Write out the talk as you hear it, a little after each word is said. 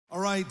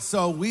right,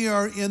 so we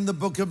are in the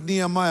book of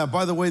Nehemiah.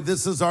 By the way,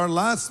 this is our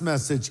last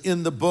message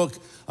in the book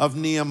of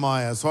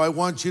Nehemiah. So I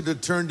want you to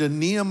turn to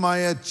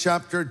Nehemiah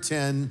chapter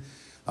 10.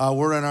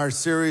 We're in our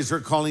series we're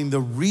calling The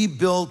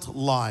Rebuilt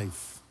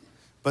Life.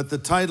 But the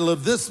title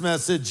of this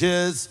message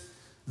is,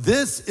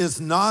 This is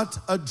Not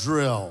a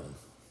Drill.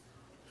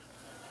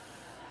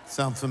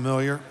 Sound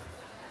familiar?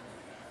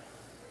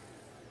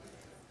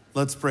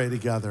 Let's pray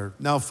together.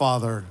 Now,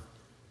 Father,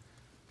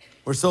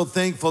 we're so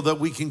thankful that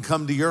we can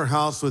come to your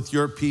house with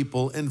your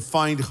people and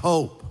find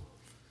hope.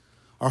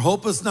 Our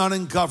hope is not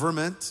in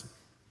government.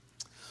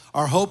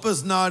 Our hope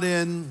is not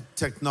in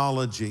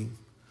technology.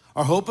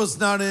 Our hope is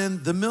not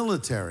in the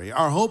military.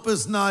 Our hope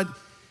is not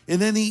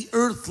in any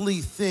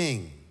earthly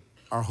thing.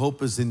 Our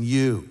hope is in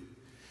you.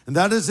 And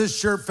that is a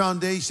sure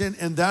foundation,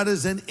 and that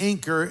is an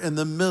anchor in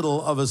the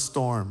middle of a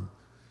storm.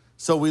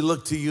 So we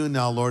look to you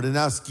now, Lord, and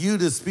ask you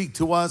to speak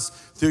to us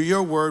through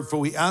your word, for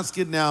we ask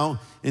it now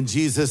in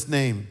Jesus'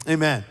 name.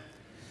 Amen.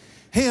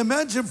 Hey,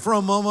 imagine for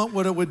a moment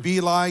what it would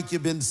be like.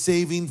 You've been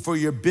saving for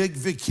your big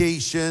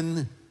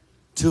vacation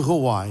to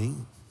Hawaii.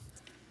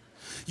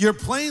 Your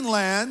plane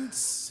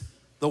lands,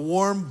 the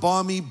warm,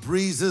 balmy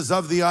breezes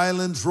of the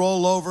islands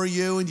roll over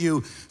you, and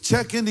you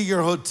check into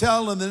your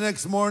hotel, and the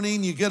next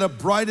morning you get up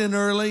bright and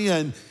early,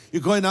 and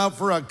you're going out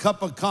for a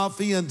cup of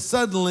coffee, and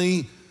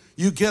suddenly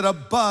you get a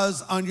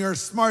buzz on your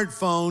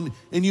smartphone,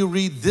 and you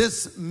read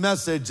this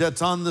message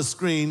that's on the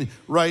screen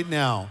right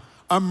now.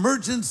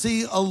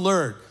 Emergency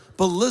alert.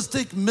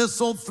 Ballistic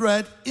missile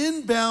threat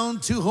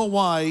inbound to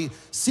Hawaii.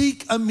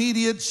 Seek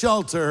immediate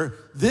shelter.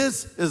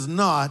 This is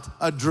not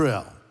a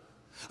drill.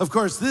 Of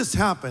course, this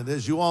happened,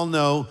 as you all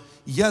know,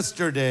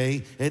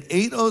 yesterday at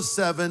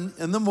 8:07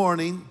 in the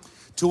morning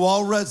to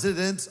all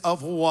residents of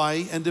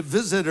Hawaii and to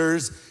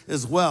visitors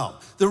as well.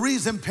 The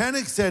reason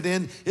panic set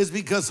in is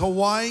because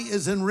Hawaii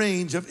is in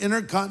range of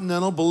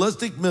intercontinental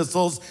ballistic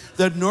missiles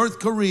that North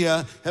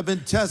Korea have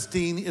been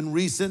testing in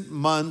recent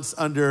months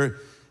under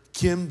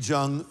Kim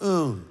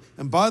Jong-un.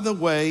 And by the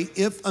way,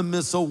 if a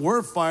missile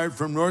were fired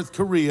from North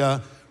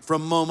Korea,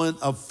 from moment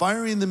of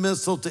firing the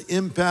missile to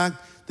impact,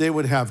 they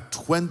would have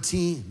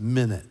 20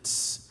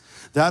 minutes.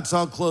 That's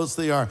how close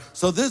they are.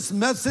 So this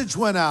message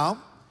went out,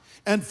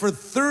 and for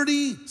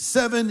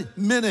 37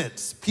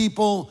 minutes,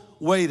 people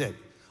waited.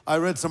 I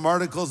read some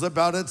articles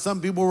about it.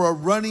 Some people were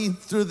running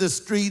through the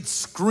streets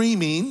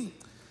screaming.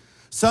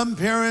 Some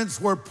parents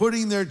were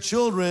putting their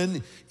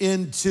children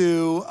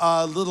into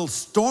little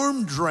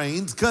storm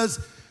drains because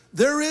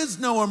there is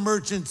no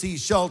emergency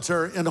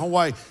shelter in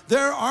Hawaii.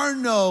 There are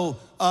no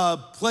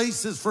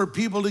places for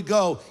people to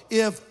go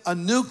if a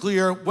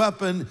nuclear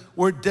weapon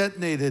were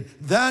detonated.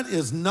 That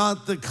is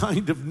not the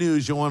kind of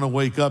news you want to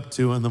wake up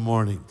to in the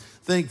morning.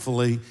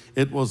 Thankfully,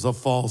 it was a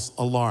false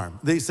alarm.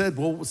 They said,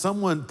 well,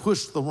 someone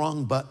pushed the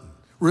wrong button.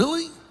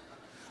 Really?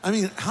 I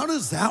mean, how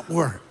does that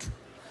work?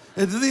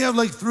 And do they have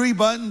like 3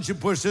 buttons? You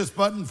push this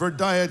button for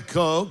Diet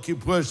Coke. You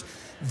push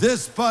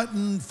this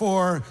button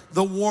for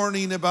the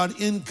warning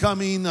about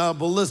incoming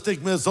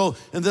ballistic missile,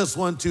 and this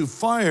one to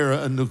fire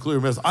a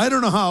nuclear missile. I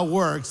don't know how it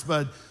works,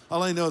 but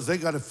all I know is they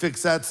got to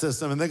fix that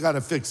system, and they got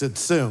to fix it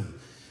soon.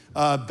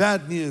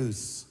 Bad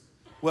news.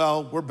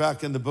 Well, we're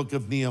back in the book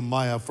of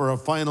Nehemiah for a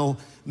final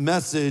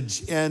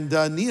message, and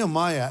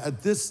Nehemiah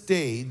at this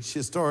stage,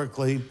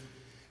 historically,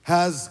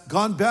 has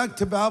gone back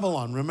to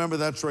Babylon. Remember,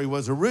 that's where he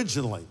was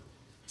originally,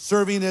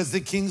 serving as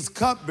the king's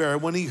cupbearer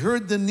when he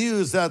heard the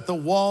news that the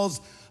walls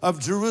of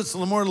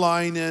Jerusalem were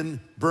lying in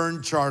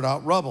burned, charred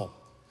out rubble.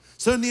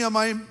 So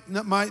Nehemiah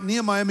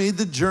made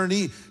the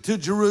journey to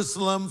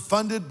Jerusalem,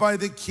 funded by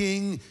the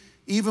king,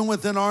 even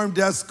with an armed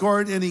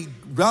escort, and he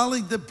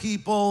rallied the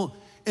people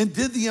and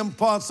did the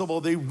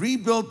impossible. They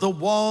rebuilt the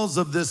walls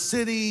of the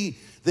city.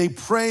 They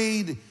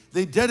prayed.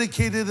 They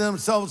dedicated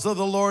themselves to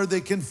the Lord. They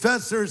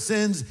confessed their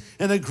sins,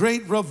 and a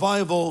great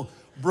revival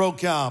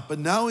broke out. But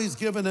now he's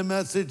given a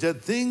message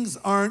that things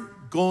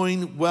aren't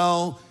going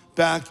well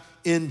back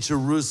in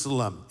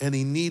Jerusalem, and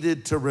he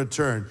needed to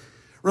return,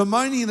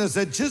 reminding us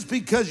that just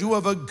because you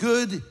have a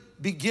good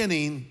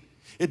beginning,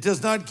 it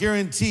does not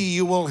guarantee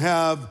you will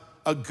have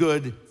a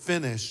good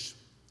finish.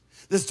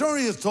 The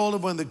story is told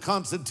of when the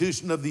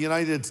Constitution of the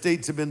United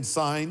States had been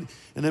signed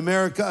and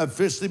America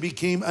officially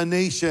became a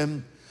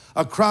nation.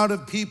 A crowd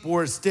of people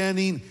were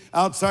standing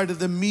outside of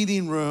the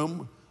meeting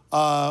room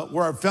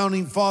where our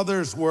founding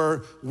fathers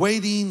were,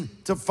 waiting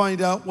to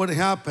find out what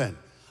happened.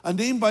 A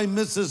name by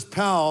Mrs.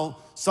 Powell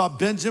saw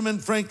Benjamin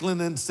Franklin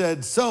and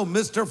said, "So,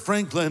 Mr.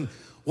 Franklin,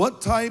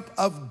 what type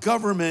of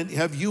government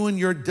have you and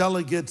your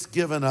delegates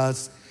given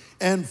us?"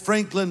 And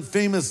Franklin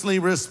famously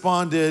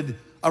responded,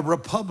 "A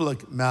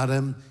republic,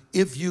 madam,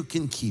 if you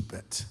can keep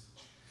it."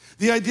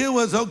 The idea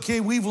was, okay,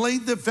 we've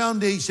laid the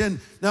foundation.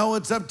 Now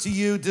it's up to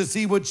you to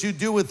see what you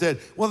do with it.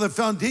 Well, the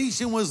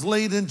foundation was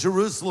laid in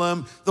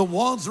Jerusalem. The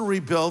walls were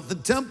rebuilt. The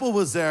temple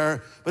was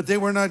there, but they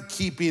were not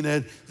keeping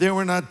it. They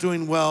were not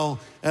doing well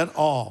at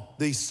all.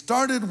 They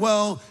started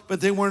well,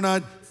 but they were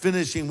not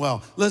finishing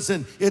well.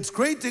 Listen, it's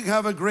great to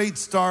have a great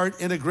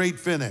start and a great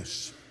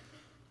finish.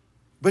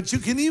 But you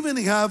can even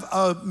have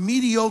a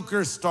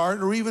mediocre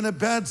start or even a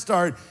bad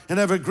start and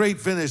have a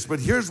great finish. But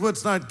here's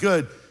what's not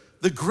good.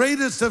 The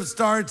greatest of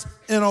starts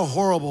and a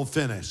horrible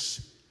finish.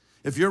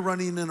 If you're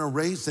running in a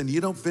race and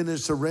you don't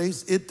finish a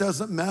race, it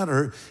doesn't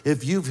matter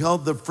if you've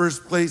held the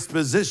first place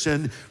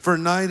position for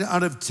 9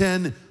 out of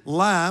 10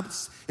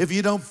 laps. If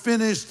you don't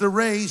finish the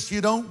race,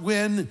 you don't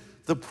win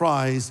the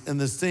prize. And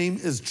the same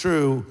is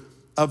true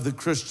of the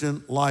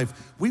Christian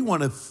life. We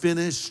want to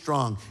finish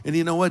strong. And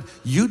you know what?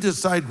 You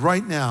decide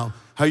right now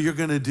how you're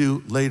going to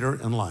do later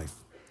in life.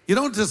 You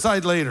don't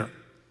decide later.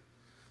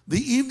 The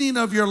evening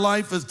of your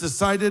life is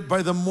decided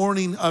by the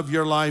morning of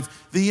your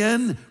life, the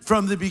end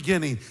from the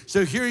beginning.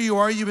 So here you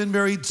are, you've been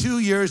married 2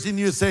 years, and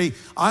you say,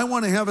 I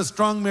want to have a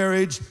strong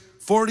marriage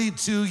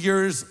 42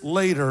 years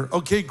later.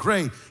 Okay,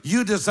 great.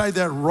 You decide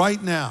that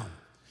right now.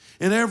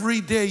 And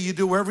every day you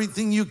do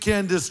everything you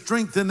can to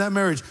strengthen that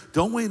marriage.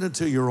 Don't wait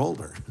until you're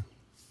older.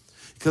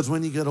 Because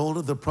when you get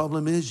older, the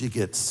problem is you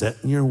get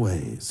set in your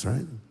ways,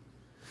 right?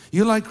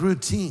 You like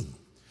routine.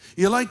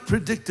 You like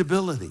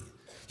predictability.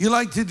 You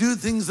like to do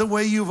things the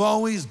way you've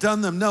always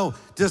done them. No,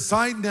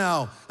 decide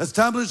now.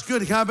 Establish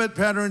good habit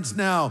patterns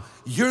now.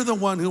 You're the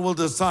one who will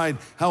decide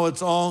how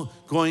it's all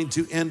going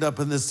to end up.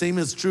 And the same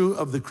is true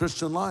of the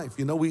Christian life.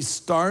 You know, we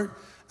start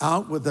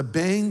out with a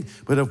bang,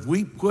 but if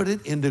we put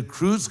it into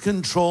cruise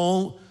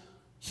control,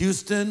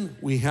 Houston,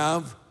 we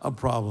have a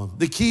problem.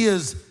 The key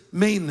is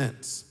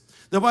maintenance.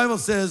 The Bible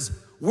says,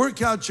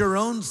 work out your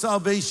own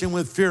salvation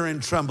with fear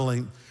and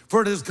trembling,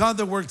 for it is God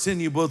that works in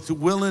you both to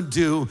will and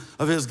do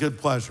of his good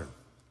pleasure.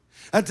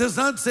 That does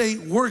not say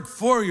work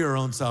for your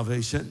own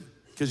salvation,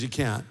 because you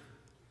can't.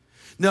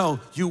 No,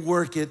 you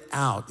work it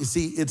out. You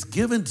see, it's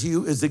given to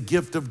you as a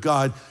gift of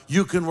God.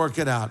 You can work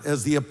it out.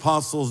 As the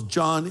apostles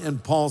John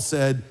and Paul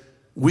said,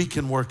 we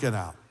can work it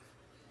out.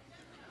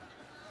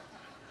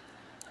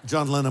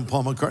 John Lennon,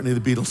 Paul McCartney,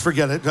 the Beatles,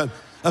 forget it.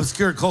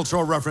 Obscure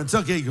cultural reference.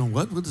 Okay, you go,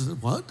 what? What is it?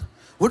 What?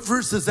 What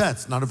verse is that?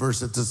 It's not a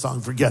verse, it's a song,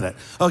 forget it.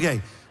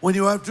 Okay, when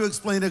you have to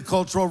explain a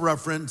cultural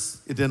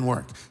reference, it didn't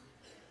work.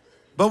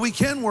 But we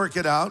can work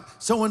it out.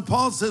 So when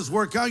Paul says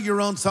work out your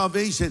own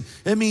salvation,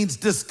 it means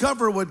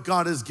discover what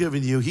God has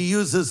given you. He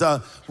uses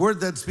a word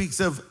that speaks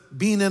of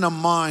being in a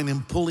mine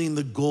and pulling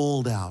the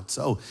gold out.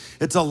 So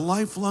it's a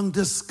lifelong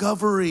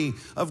discovery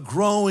of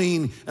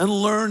growing and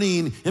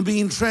learning and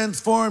being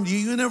transformed.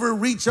 You never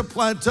reach a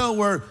plateau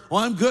where,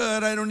 well, I'm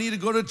good. I don't need to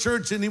go to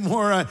church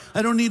anymore.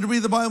 I don't need to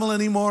read the Bible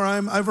anymore.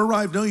 I've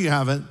arrived. No, you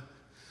haven't.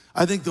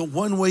 I think the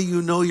one way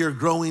you know you're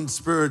growing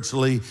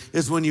spiritually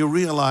is when you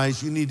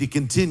realize you need to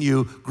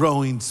continue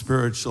growing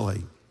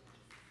spiritually.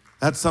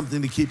 That's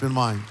something to keep in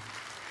mind.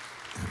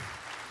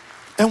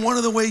 And one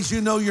of the ways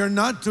you know you're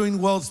not doing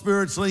well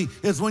spiritually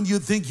is when you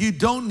think you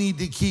don't need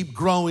to keep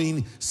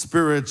growing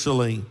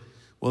spiritually.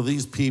 Well,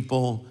 these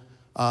people,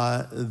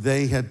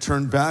 they had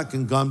turned back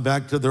and gone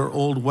back to their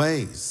old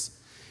ways.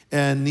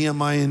 And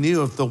Nehemiah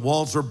knew if the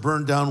walls were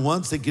burned down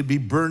once, they could be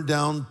burned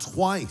down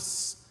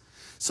twice.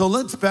 So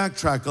let's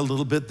backtrack a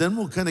little bit, then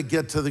we'll kind of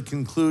get to the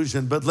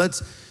conclusion. But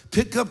let's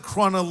pick up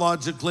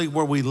chronologically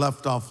where we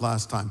left off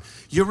last time.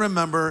 You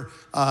remember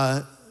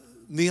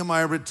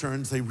Nehemiah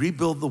returns, they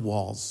rebuild the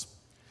walls.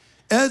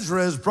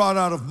 Ezra is brought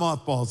out of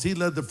mothballs. He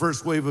led the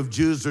first wave of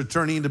Jews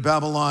returning to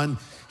Babylon.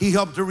 He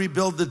helped to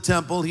rebuild the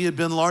temple. He had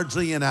been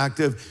largely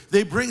inactive.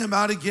 They bring him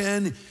out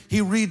again.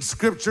 He reads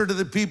scripture to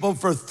the people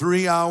for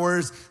 3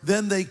 hours.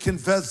 Then they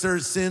confess their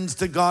sins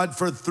to God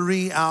for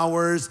 3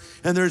 hours.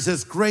 And there's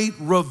this great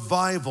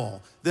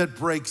revival that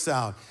breaks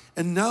out.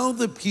 And now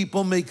the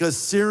people make a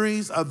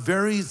series of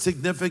very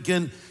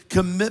significant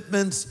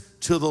commitments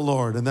to the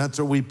Lord. And that's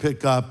where we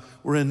pick up.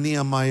 We're in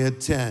Nehemiah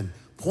 10.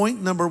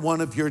 Point number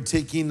one, if you're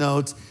taking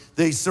notes,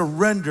 they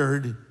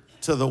surrendered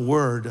to the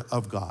word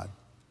of God.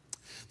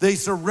 They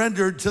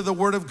surrendered to the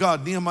word of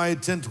God. Nehemiah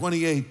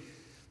 10:28.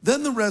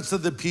 Then the rest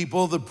of the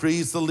people, the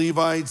priests, the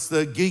Levites,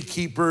 the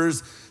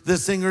gatekeepers, the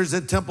singers,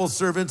 the temple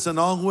servants, and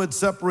all who had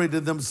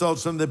separated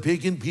themselves from the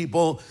pagan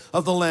people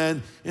of the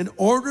land in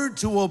order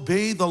to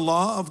obey the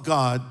law of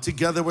God,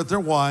 together with their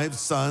wives,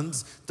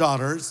 sons,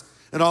 daughters,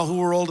 and all who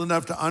were old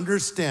enough to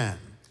understand,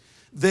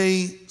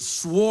 they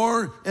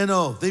swore an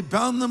oath. They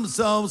bound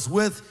themselves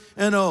with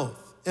an oath,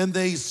 and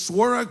they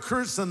swore a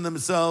curse on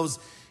themselves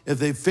if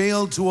they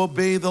failed to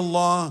obey the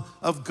law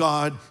of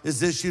God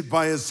as issued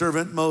by his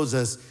servant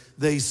Moses.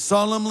 They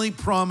solemnly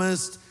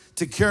promised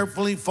to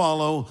carefully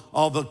follow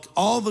all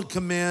the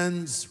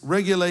commands,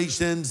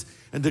 regulations,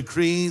 and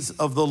decrees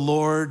of the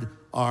Lord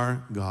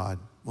our God.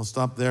 We'll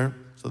stop there.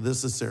 So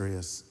this is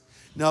serious.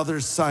 Now they're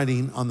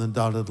sighting on the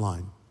dotted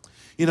line.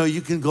 You know,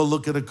 you can go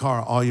look at a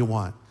car all you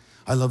want.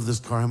 I love this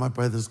car. I might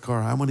buy this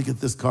car. I want to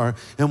get this car.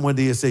 And one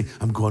day you say,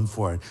 I'm going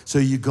for it. So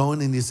you go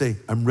in and you say,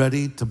 I'm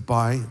ready to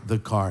buy the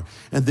car.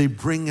 And they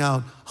bring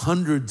out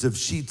hundreds of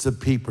sheets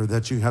of paper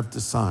that you have to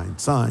sign.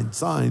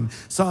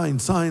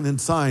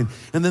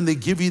 And then they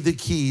give you the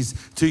keys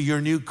to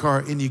your new car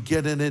and you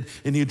get in it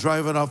and you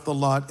drive it off the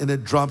lot and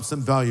it drops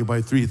in value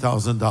by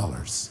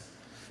 $3,000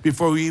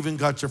 before you even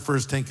got your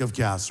first tank of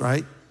gas,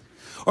 right?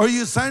 Or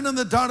you sign on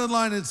the dotted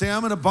line and say, I'm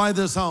going to buy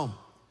this home.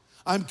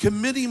 I'm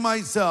committing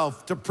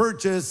myself to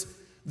purchase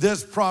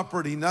this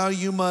property. Now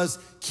you must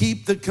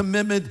keep the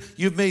commitment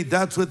you've made.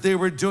 That's what they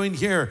were doing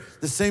here.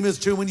 The same is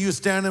true when you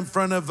stand in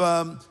front of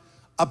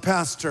a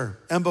pastor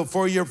and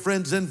before your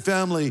friends and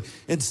family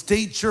and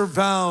state your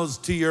vows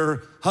to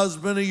your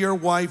husband or your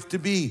wife to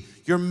be.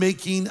 You're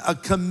making a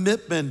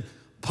commitment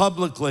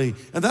publicly.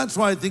 And that's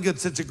why I think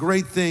it's such a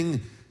great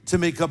thing to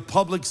make a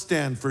public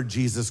stand for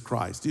Jesus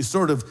Christ. You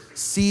sort of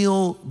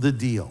seal the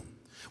deal.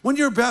 When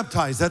you're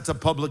baptized, that's a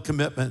public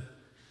commitment.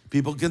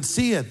 People can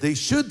see it. They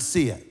should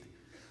see it.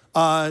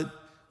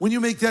 When you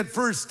make that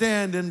first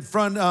stand in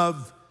front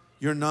of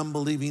your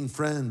non-believing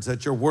friends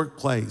at your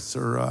workplace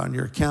or on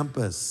your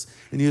campus,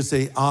 and you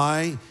say,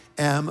 I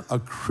am a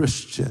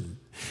Christian,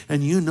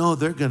 and you know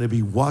they're going to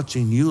be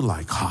watching you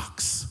like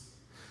hawks.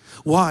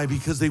 Why?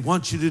 Because they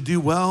want you to do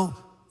well?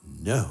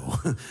 No.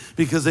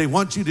 Because they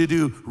want you to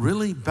do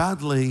really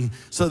badly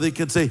so they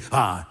can say,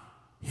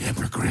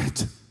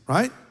 hypocrite,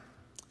 right?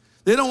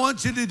 They don't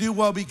want you to do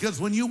well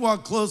because when you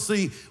walk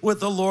closely with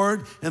the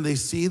Lord and they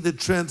see the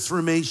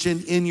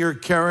transformation in your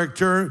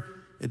character,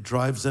 it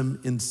drives them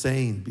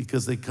insane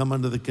because they come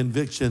under the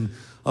conviction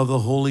of the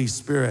Holy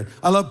Spirit.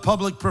 I love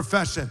public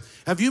profession.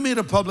 Have you made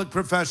a public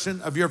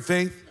profession of your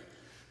faith?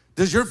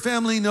 Does your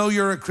family know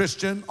you're a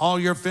Christian? All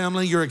your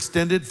family, your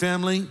extended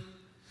family?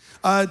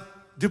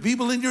 Do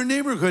people in your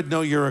neighborhood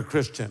know you're a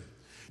Christian?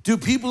 Do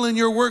people in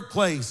your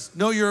workplace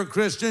know you're a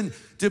Christian?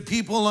 Do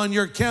people on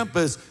your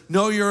campus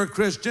know you're a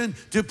Christian?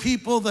 Do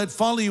people that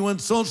follow you on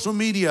social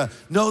media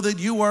know that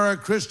you are a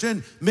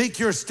Christian? Make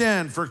your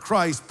stand for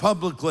Christ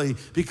publicly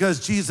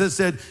because Jesus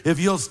said, if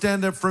you'll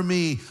stand up for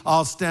me,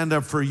 I'll stand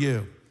up for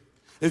you.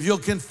 If you'll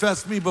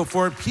confess me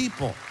before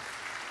people.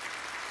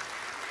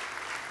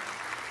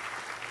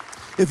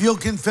 If you'll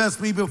confess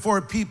me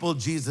before people,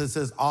 Jesus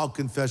says, I'll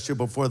confess you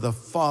before the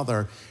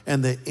Father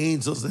and the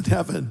angels in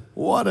heaven.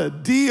 What a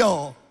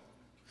deal.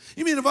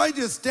 You mean if I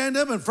just stand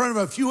up in front of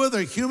a few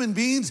other human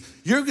beings,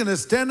 you're going to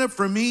stand up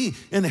for me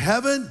in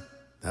heaven?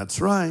 That's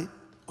right.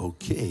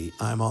 Okay,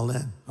 I'm all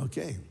in.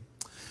 Okay.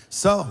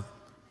 So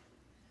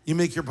you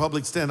make your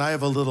public stand. I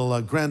have a little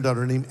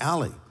granddaughter named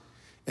Allie,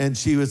 and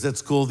she was at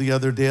school the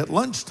other day at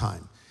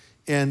lunchtime.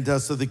 And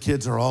so the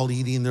kids are all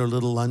eating their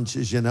little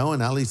lunches, you know,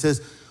 and Allie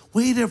says,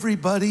 wait,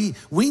 everybody,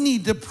 we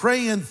need to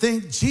pray and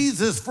thank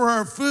Jesus for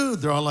our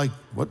food. They're all like,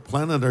 what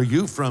planet are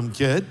you from,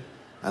 kid?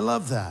 I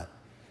love that.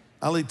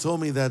 Ali told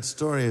me that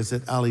story. I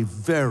said, Ali,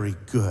 very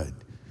good.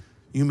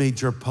 You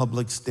made your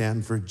public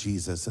stand for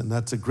Jesus. And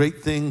that's a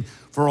great thing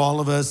for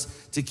all of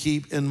us to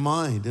keep in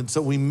mind. And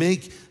so we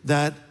make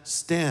that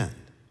stand.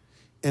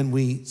 And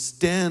we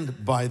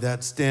stand by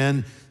that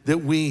stand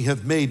that we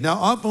have made. Now,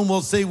 often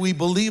we'll say we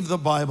believe the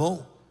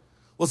Bible.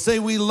 We'll say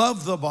we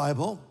love the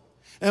Bible.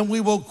 And we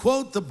will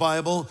quote the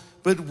Bible.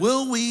 But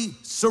will we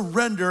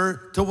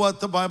surrender to what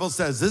the Bible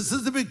says? This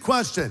is the big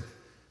question.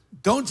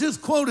 Don't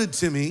just quote it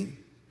to me.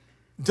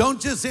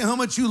 Don't just say how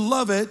much you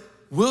love it.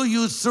 Will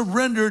you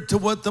surrender to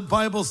what the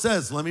Bible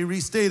says? Let me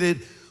restate it.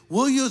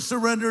 Will you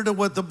surrender to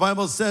what the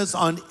Bible says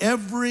on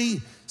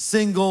every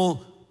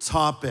single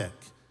topic?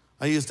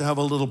 I used to have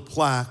a little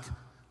plaque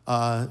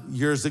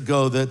years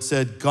ago that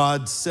said,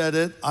 God said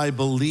it, I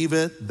believe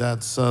it,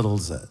 that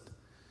settles it.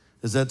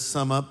 Does that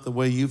sum up the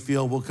way you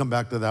feel? We'll come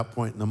back to that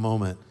point in a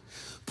moment.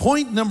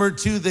 Point number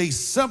 2, they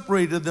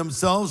separated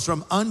themselves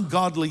from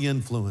ungodly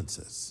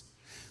influences.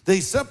 They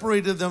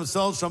separated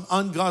themselves from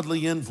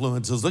ungodly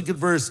influences. Look at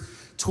verse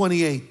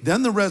 28.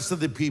 Then the rest of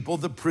the people,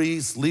 the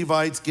priests,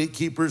 Levites,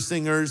 gatekeepers,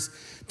 singers,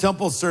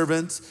 temple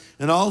servants,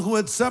 and all who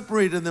had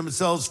separated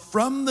themselves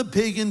from the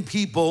pagan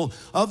people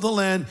of the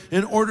land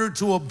in order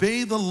to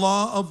obey the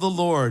law of the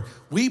Lord.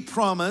 We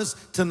promise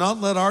to not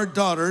let our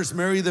daughters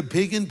marry the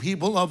pagan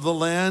people of the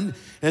land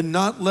and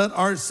not let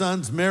our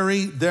sons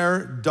marry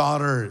their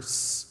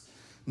daughters.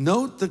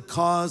 Note the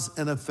cause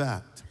and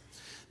effect.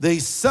 They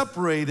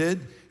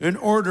separated in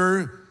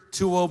order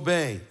to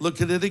obey.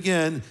 Look at it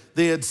again.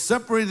 They had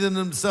separated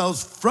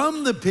themselves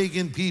from the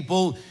pagan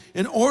people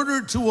in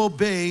order to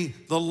obey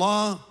the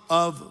law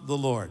of the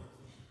Lord.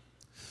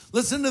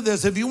 Listen to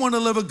this. If you want to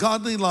live a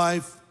godly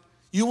life,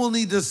 you will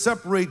need to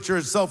separate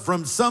yourself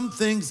from some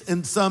things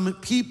and some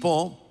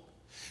people,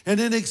 and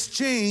in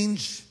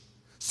exchange,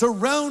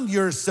 surround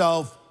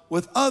yourself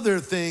with other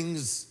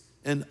things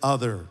and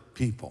other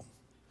people.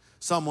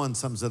 Psalm 1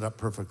 sums it up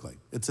perfectly.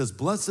 It says,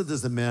 blessed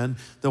is the man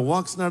that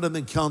walks not in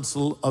the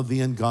counsel of the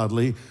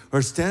ungodly,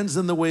 or stands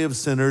in the way of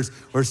sinners,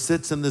 or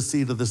sits in the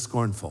seat of the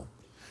scornful.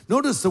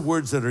 Notice the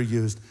words that are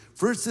used.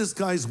 First, this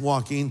guy's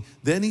walking,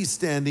 then he's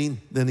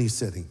standing, then he's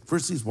sitting.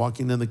 First, he's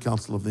walking in the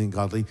counsel of the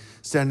ungodly,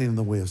 standing in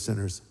the way of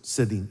sinners,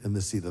 sitting in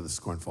the seat of the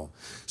scornful.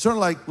 Sort of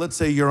like, let's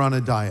say you're on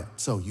a diet,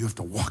 so you have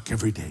to walk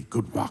every day,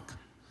 good walk.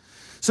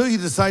 So you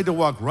decide to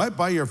walk right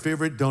by your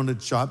favorite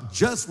donut shop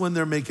just when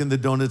they're making the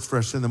donuts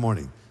fresh in the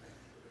morning.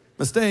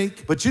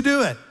 Mistake, but you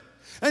do it.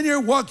 And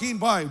you're walking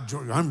by.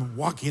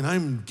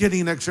 I'm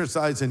getting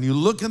exercise, and you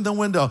look in the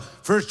window.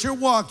 First you're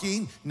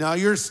walking, now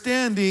you're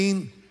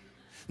standing.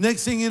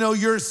 Next thing you know,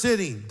 you're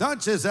sitting.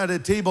 Not just at a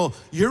table,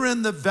 you're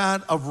in the vat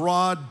of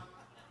raw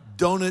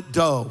donut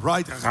dough,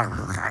 right?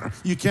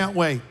 You can't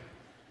wait.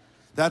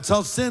 That's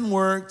how sin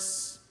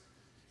works.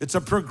 It's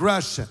a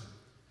progression.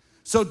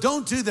 So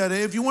don't do that.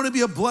 If you want to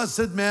be a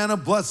blessed man, a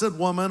blessed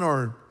woman,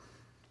 or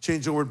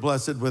change the word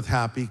blessed with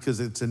happy because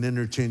it's an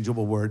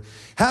interchangeable word.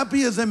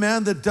 Happy is a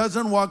man that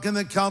doesn't walk in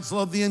the counsel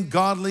of the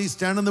ungodly,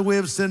 stand in the way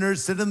of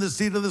sinners, sit in the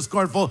seat of the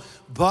scornful,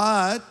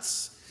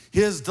 but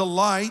his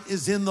delight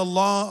is in the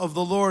law of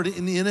the Lord,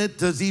 and in it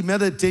does he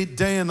meditate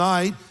day and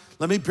night.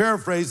 Let me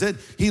paraphrase it.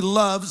 He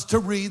loves to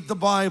read the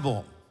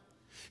Bible.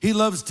 He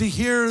loves to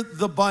hear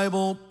the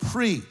Bible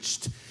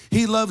preached.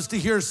 He loves to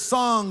hear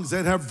songs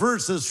that have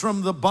verses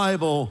from the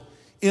Bible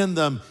in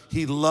them.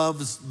 He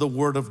loves the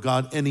Word of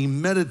God, and he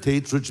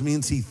meditates, which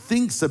means he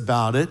thinks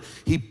about it,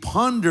 he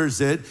ponders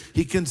it,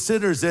 he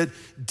considers it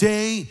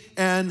day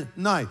and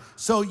night.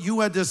 So you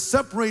had to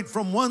separate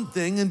from one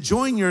thing and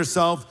join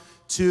yourself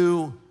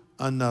to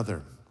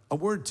another. A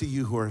word to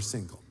you who are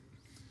single.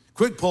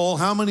 Quick poll,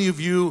 how many of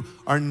you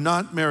are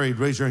not married?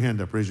 Raise your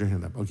hand up, raise your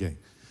hand up. Okay.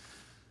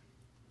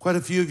 Quite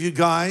a few of you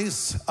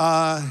guys.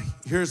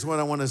 Here's what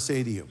I want to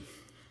say to you.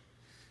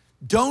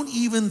 Don't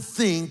even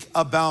think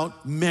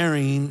about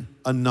marrying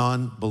a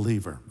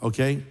non-believer,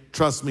 okay?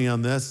 Trust me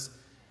on this.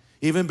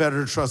 Even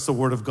better, trust the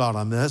Word of God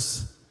on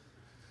this.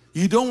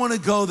 You don't want to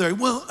go there.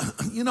 Well,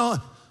 you know,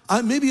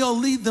 maybe I'll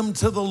lead them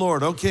to the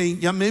Lord. Okay,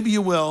 yeah, maybe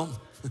you will,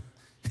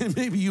 and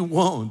maybe you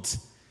won't.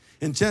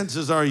 And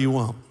chances are you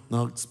won't.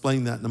 I'll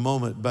explain that in a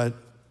moment. But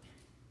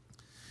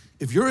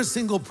if you're a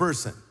single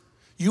person,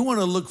 you want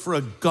to look for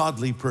a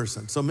godly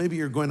person. So maybe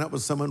you're going out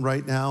with someone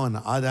right now, and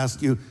I'd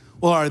ask you,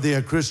 well, are they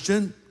a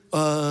Christian?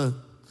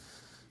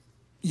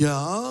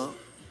 Yeah,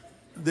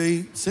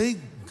 they say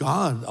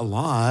God a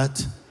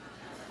lot.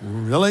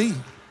 Really?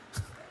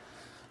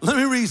 Let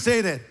me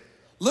restate it.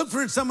 Look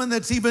for someone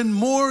that's even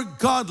more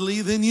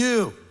godly than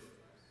you,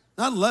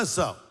 not less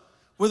so.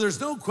 Well, there's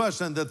no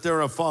question that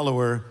they're a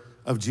follower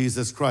of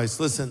Jesus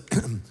Christ. Listen,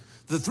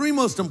 the three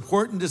most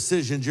important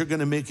decisions you're going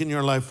to make in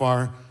your life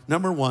are,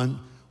 number one,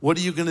 what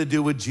are you going to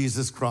do with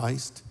Jesus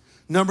Christ?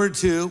 Number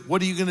two,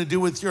 what are you going to do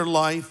with your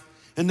life?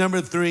 And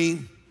number three,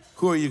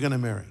 who are you going to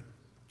marry?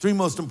 Three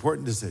most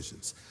important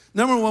decisions.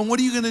 Number one, what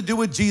are you going to do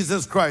with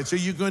Jesus Christ? Are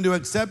you going to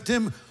accept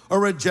him or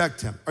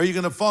reject him? Are you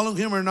going to follow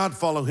him or not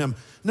follow him?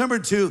 Number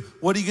two,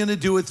 what are you going to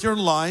do with your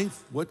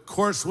life? What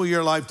course will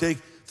your life take?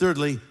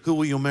 Thirdly, who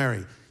will you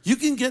marry? You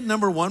can get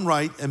number one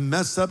right and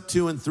mess up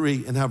 2 and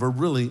 3 and have a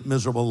really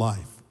miserable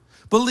life.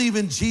 Believe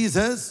in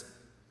Jesus,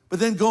 but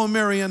then go and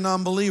marry a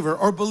non-believer.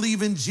 Or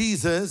believe in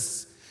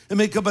Jesus and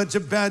make a bunch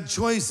of bad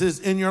choices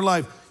in your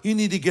life. You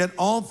need to get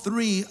all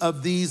three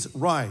of these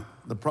right.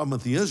 The problem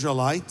with the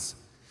Israelites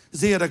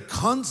is they had a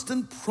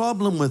constant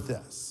problem with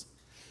this.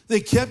 They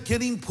kept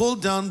getting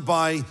pulled down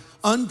by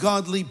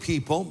ungodly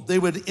people. They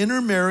would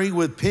intermarry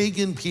with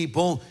pagan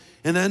people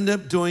and end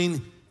up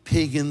doing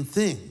pagan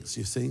things,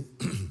 you see.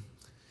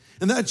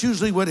 And that's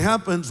usually what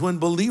happens when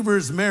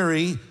believers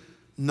marry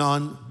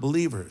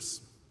non-believers.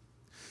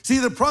 See,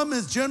 the problem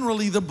is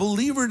generally the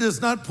believer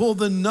does not pull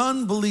the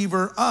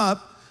non-believer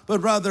up,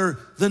 but rather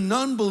the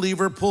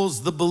non-believer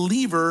pulls the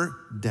believer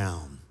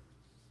down.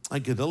 I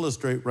could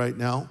illustrate right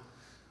now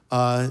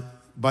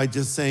by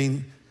just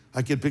saying,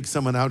 I could pick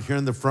someone out here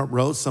in the front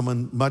row,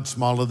 someone much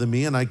smaller than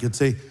me, and I could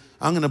say,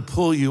 I'm going to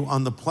pull you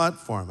on the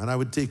platform. And I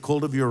would take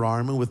hold of your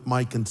arm, and with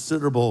my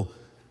considerable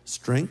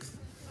strength,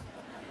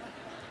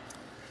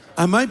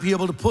 I might be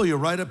able to pull you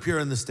right up here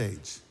on the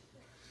stage.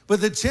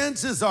 But the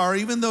chances are,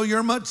 even though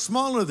you're much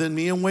smaller than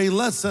me and weigh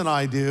less than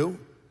I do,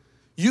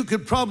 you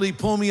could probably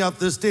pull me off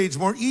the stage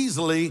more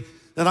easily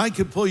than I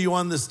could pull you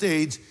on the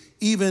stage,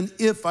 even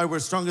if I were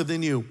stronger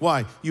than you.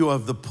 Why? You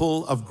have the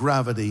pull of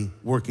gravity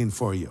working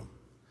for you.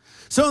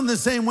 So in the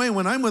same way,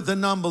 when I'm with a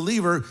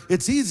non-believer,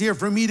 it's easier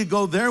for me to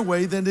go their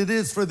way than it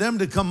is for them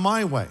to come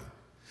my way.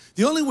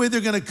 The only way they're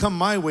going to come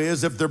my way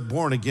is if they're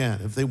born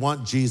again, if they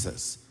want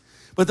Jesus.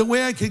 But the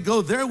way I could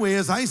go their way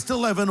is I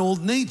still have an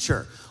old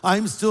nature.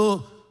 I'm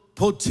still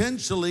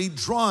potentially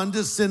drawn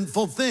to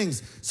sinful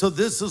things. So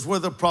this is where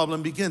the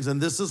problem begins. And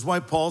this is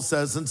why Paul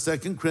says in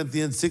 2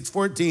 Corinthians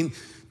 6:14,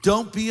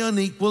 don't be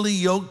unequally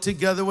yoked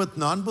together with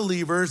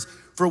non-believers,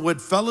 for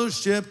what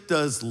fellowship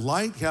does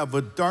light have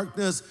with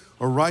darkness,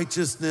 or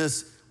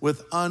righteousness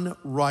with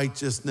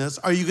unrighteousness?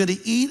 Are you going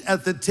to eat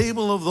at the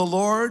table of the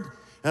Lord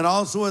and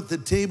also at the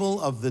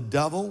table of the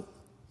devil?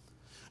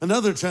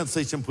 Another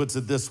translation puts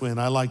it this way, and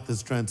I like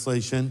this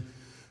translation.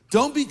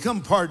 Don't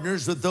become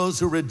partners with those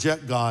who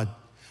reject God.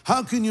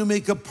 How can you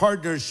make a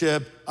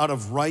partnership out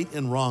of right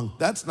and wrong?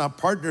 That's not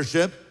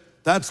partnership,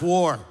 that's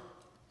war.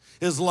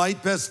 Is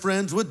light best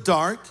friends with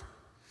dark?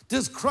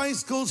 Does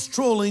Christ go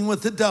strolling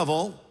with the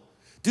devil?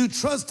 Do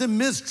trust and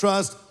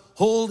mistrust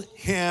hold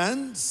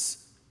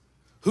hands?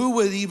 Who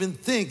would even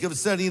think of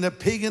setting up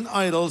pagan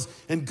idols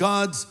in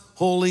God's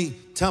holy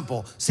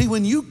temple? See,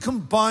 when you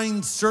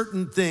combine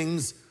certain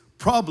things,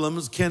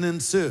 problems can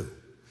ensue.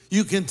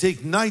 You can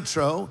take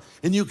nitro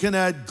and you can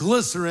add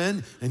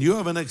glycerin and you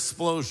have an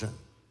explosion.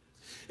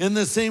 In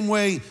the same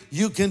way,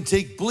 you can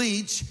take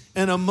bleach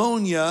and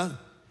ammonia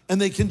and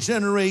they can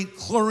generate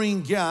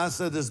chlorine gas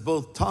that is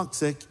both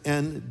toxic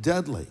and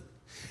deadly.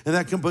 And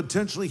that can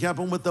potentially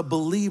happen with a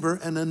believer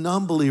and a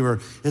non-believer.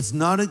 It's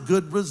not a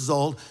good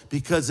result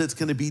because it's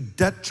going to be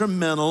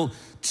detrimental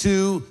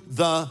to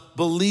the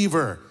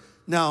believer.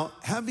 Now,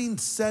 having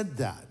said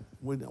that,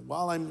 when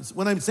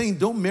I'm saying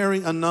don't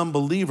marry a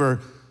non-believer,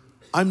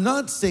 I'm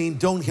not saying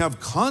don't have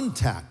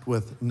contact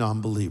with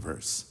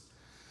non-believers.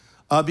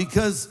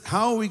 Because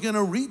how are we going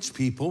to reach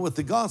people with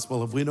the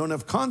gospel if we don't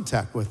have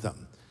contact with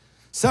them?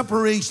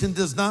 Separation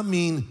does not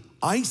mean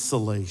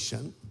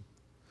isolation.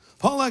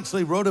 Paul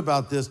actually wrote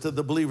about this to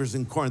the believers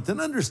in Corinth.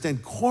 And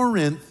understand,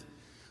 Corinth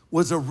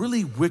was a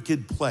really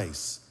wicked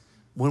place.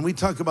 When we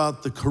talk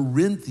about the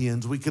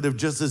Corinthians, we could have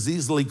just as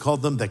easily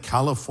called them the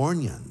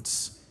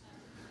Californians.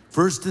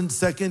 First and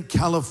second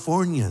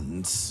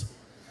Californians.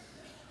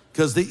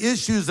 Because the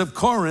issues of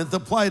Corinth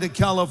apply to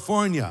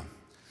California.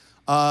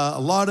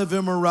 A lot of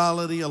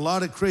immorality, a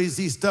lot of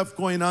crazy stuff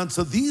going on.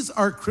 So these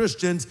are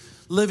Christians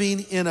living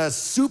in a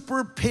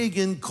super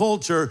pagan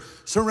culture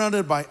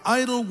surrounded by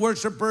idol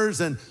worshipers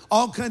and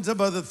all kinds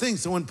of other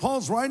things. So when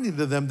Paul's writing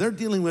to them, they're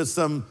dealing with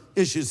some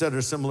issues that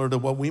are similar to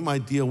what we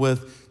might deal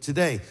with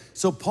today.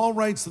 So Paul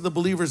writes to the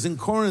believers in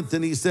Corinth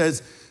and he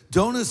says,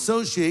 don't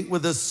associate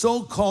with a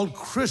so-called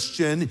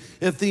Christian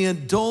if they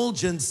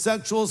indulge in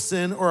sexual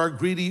sin or are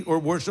greedy or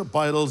worship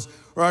idols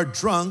or are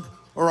drunk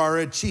or are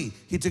a cheat.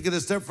 He took it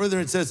a step further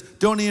and says,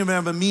 don't even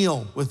have a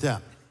meal with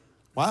them.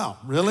 Wow,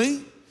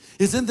 really?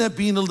 Isn't that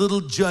being a little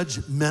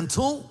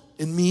judgmental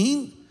and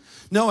mean?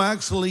 No,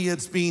 actually,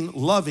 it's being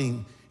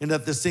loving and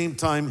at the same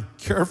time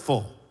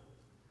careful.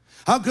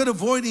 How could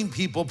avoiding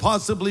people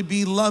possibly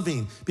be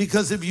loving?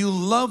 Because if you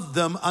love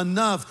them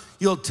enough,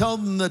 you'll tell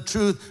them the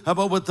truth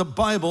about what the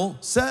Bible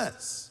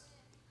says.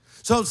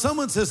 So if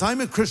someone says, I'm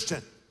a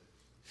Christian,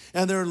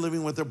 and they're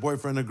living with their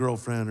boyfriend or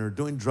girlfriend or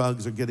doing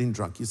drugs or getting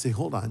drunk, you say,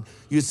 hold on.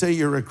 You say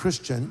you're a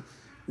Christian.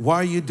 Why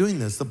are you doing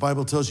this? The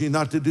Bible tells you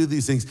not to do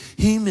these things.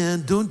 Hey,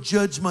 man, don't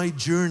judge my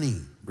journey.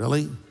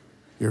 Really?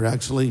 You're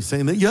actually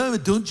saying that? Yeah,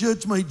 but don't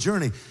judge my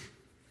journey.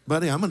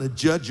 Buddy, I'm going to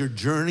judge your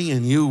journey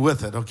and you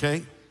with it,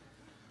 okay?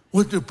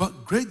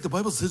 Greg, the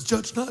Bible says,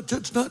 judge not,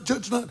 judge not,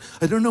 judge not.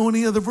 I don't know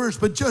any other verse,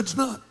 but judge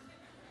not.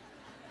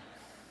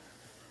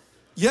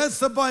 Yes,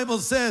 the Bible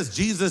says,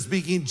 Jesus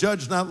speaking,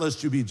 judge not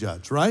lest you be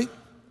judged, right?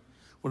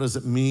 What does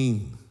it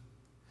mean?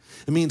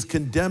 It means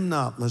condemn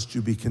not lest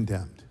you be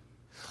condemned.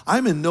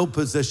 I'm in no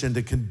position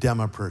to condemn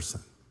a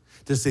person,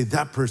 to say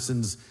that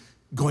person's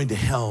going to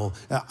hell.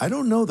 I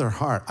don't know their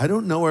heart. I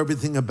don't know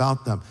everything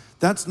about them.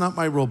 That's not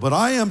my role. But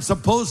I am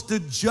supposed to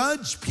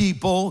judge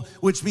people,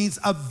 which means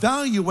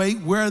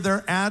evaluate where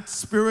they're at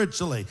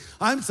spiritually.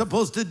 I'm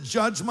supposed to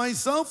judge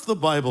myself, the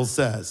Bible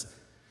says.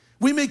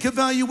 We make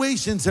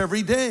evaluations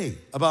every day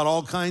about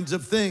all kinds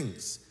of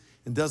things.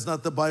 And does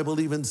not the Bible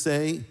even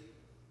say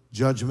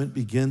judgment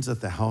begins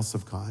at the house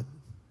of God?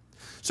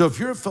 So if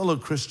you're a fellow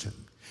Christian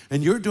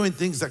and you're doing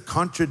things that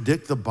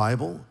contradict the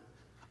Bible,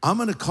 I'm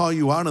going to call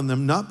you out on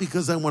them, not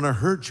because I want to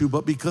hurt you,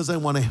 but because I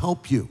want to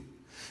help you,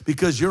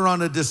 because you're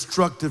on a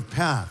destructive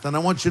path, and I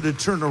want you to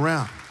turn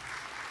around.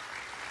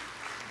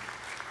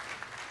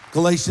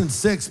 Galatians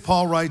 6,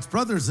 Paul writes,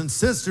 brothers and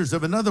sisters,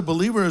 if another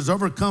believer is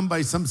overcome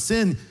by some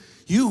sin,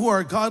 you who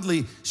are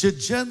godly should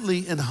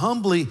gently and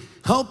humbly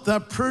help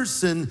that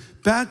person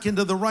back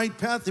into the right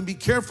path, and be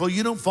careful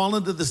you don't fall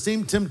into the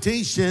same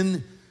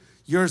temptation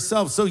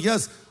yourself. So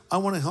yes, I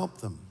want to help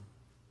them,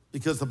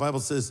 because the Bible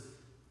says,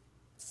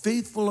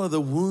 faithful are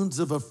the wounds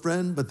of a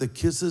friend, but the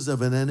kisses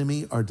of an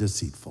enemy are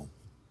deceitful.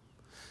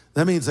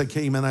 That means,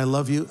 okay, man, I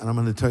love you, and I'm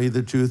going to tell you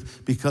the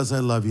truth because I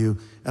love you,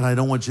 and I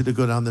don't want you to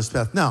go down this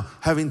path. Now,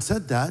 having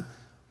said that,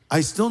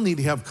 I still need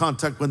to have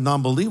contact with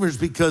non-believers,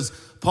 because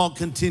Paul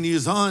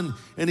continues on,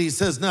 and he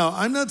says, now,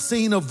 I'm not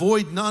saying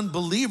avoid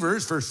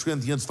non-believers, 1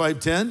 Corinthians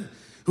 5:10,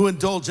 who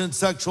indulge in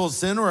sexual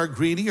sin or are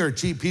greedy or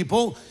cheat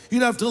people.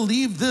 You'd have to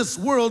leave this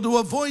world to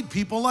avoid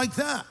people like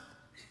that.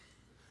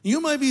 You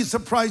might be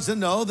surprised to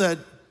know that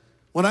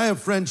when I have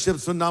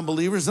friendships with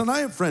non-believers, and I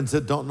have friends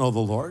that don't know the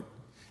Lord,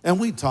 and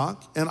we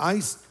talk, and I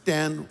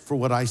stand for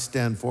what I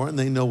stand for, and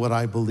they know what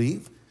I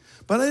believe,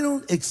 but I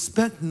don't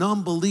expect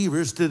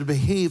non-believers to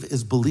behave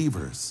as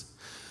believers.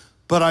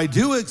 But I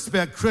do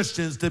expect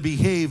Christians to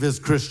behave as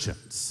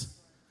Christians.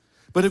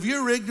 But if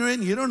you're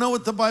ignorant, you don't know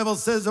what the Bible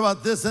says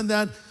about this and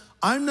that,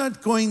 I'm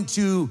not going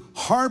to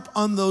harp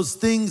on those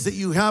things that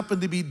you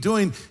happen to be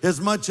doing as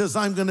much as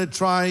I'm going to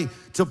try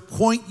to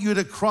point you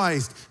to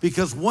Christ,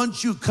 because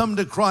once you come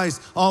to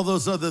Christ, all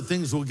those other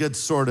things will get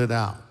sorted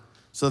out.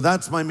 So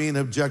that's my main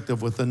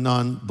objective with a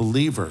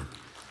non-believer.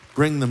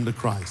 Bring them to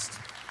Christ.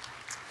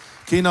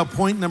 Okay, now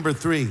point number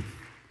 3.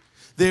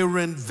 They were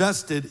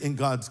invested in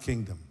God's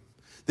kingdom.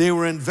 They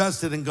were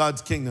invested in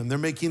God's kingdom. They're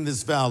making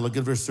this vow. Look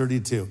at verse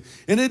 32.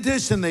 In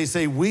addition, they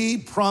say, we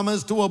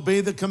promise to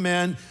obey the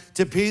command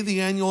to pay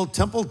the annual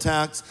temple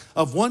tax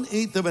of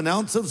 1/8 of an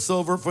ounce of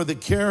silver for the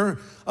care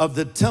of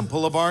the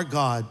temple of our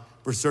God.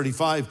 Verse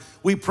 35,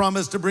 we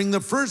promise to bring the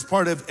first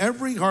part of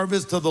every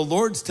harvest to the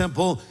Lord's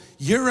temple.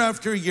 year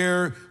after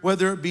year,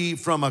 whether it be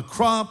from a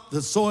crop,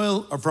 the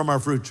soil, or from our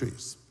fruit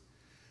trees.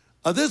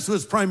 This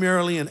was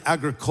primarily an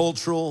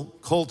agricultural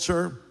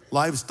culture,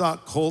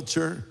 livestock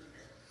culture.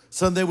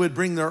 So they would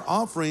bring their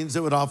offerings.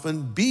 It would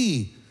often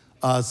be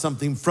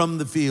something from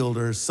the field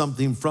or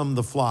something from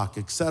the flock,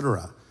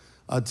 etc.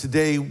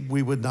 Today,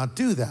 we would not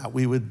do that.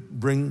 We would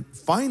bring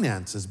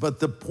finances. But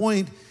the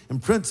point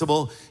and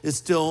principle is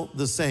still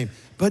the same.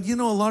 But you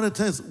know, a lot of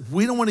times,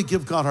 we don't want to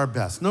give God our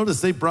best.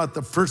 Notice they brought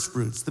the first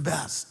fruits, the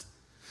best.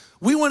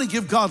 We want to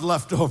give God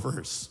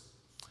leftovers.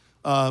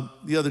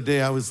 The other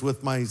day, I was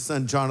with my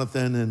son,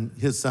 Jonathan, and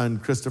his son,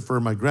 Christopher,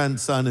 my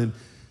grandson, and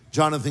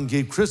Jonathan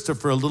gave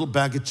Christopher a little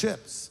bag of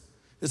chips.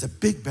 It's a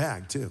big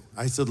bag, too.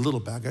 I said little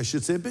bag. I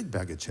should say a big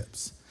bag of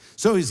chips.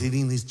 So he's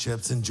eating these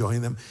chips,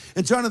 enjoying them.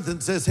 And Jonathan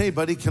says, hey,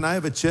 buddy, can I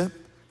have a chip?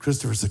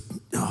 Christopher's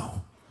like,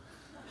 no.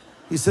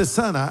 He says,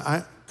 son,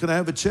 can I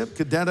have a chip?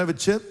 Could Dad have a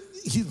chip?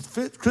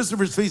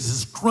 Christopher's face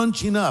is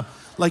scrunching up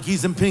like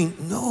he's in pain.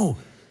 No,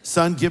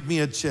 son, give me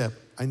a chip.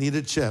 I need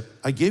a chip.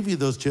 I gave you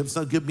those chips.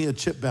 Now give me a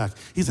chip back.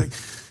 He's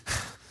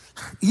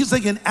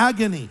like in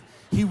agony.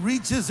 He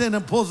reaches in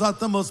and pulls out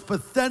the most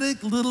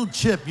pathetic little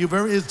chip you've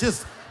ever, it's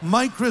just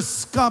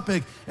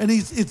microscopic. And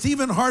it's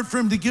even hard for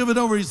him to give it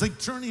over. He's like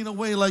turning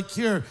away like,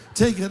 here,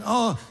 take it.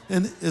 Oh,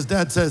 and his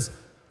dad says,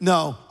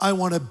 no, I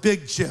want a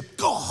big chip.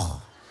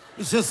 Oh,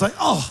 it's just like,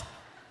 oh,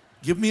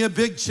 give me a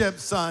big chip,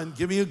 son.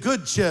 Give me a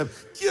good chip.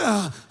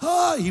 Yeah,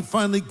 he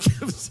finally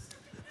gives.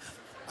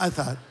 I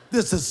thought,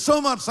 this is so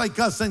much like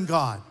us and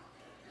God.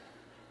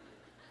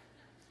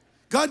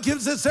 God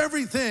gives us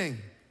everything.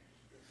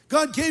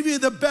 God gave you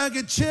the bag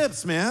of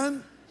chips,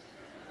 man.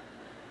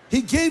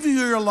 He gave you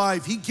your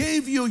life. He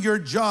gave you your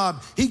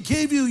job. He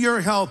gave you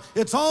your health.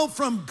 It's all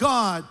from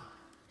God.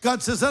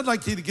 God says, I'd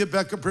like you to give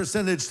back a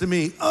percentage to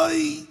me.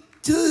 I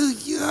do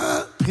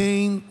ya.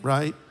 Pain,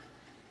 right?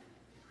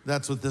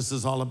 That's what this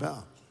is all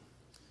about.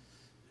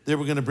 They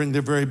were going to bring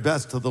their very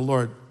best to the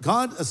Lord.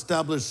 God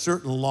established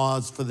certain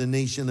laws for the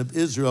nation of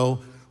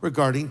Israel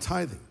regarding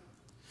tithing.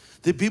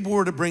 The people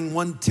were to bring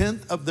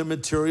 1/10 of their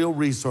material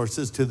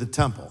resources to the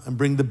temple and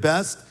bring the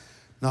best,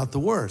 not the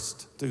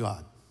worst, to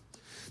God.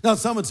 Now,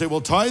 some would say,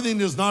 well, tithing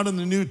is not in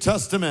the New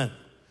Testament.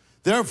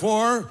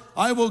 Therefore,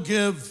 I will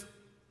give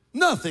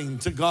nothing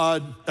to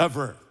God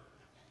ever.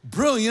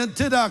 Brilliant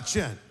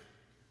deduction.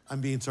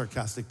 I'm being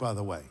sarcastic, by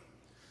the way.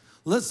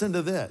 Listen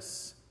to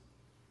this.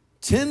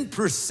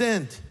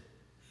 10%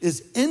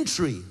 is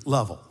entry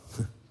level.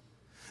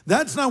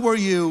 That's not where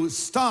you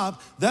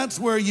stop. That's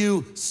where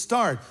you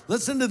start.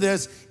 Listen to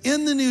this.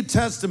 In the New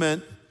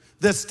Testament,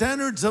 the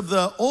standards of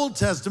the Old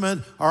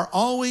Testament are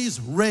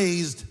always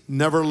raised,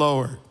 never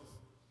lowered.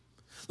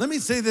 Let me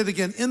say that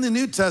again. In the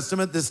New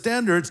Testament, the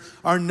standards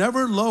are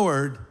never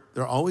lowered.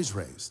 They're always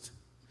raised.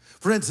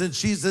 For instance,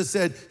 Jesus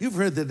said, you've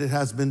heard that it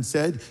has been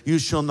said, you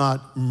shall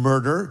not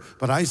murder.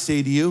 But I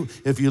say to you,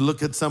 if you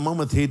look at someone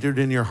with hatred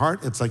in your heart,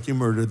 it's like you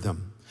murdered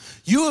them.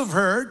 You have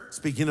heard,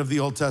 speaking of the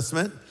Old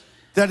Testament,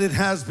 that it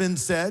has been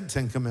said,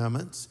 10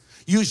 Commandments,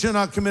 you shall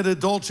not commit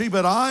adultery,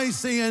 but I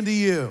say unto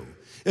you,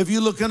 if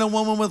you look at a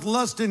woman with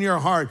lust in your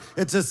heart,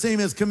 it's the same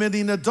as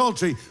committing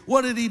adultery.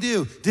 What did he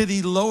do? Did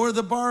he lower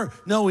the bar?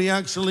 No, he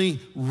actually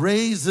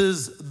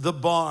raises the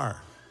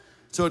bar.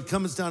 So it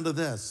comes down to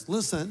this.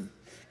 Listen,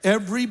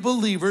 every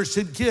believer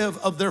should give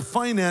of their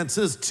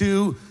finances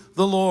to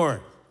the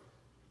Lord.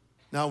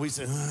 Now we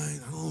say, I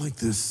don't like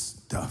this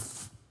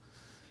stuff.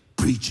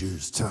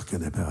 Preachers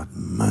talking about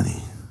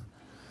money.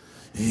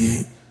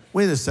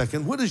 Wait a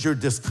second, what is your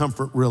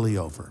discomfort really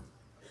over?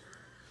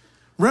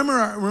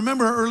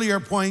 Remember our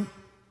earlier point?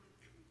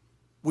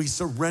 We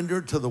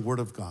surrender to the Word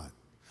of God.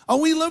 Oh,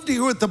 we love to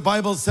hear what the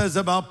Bible says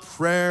about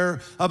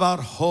prayer, about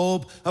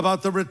hope,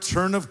 about the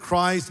return of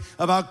Christ,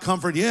 about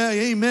comfort. Yeah,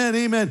 amen,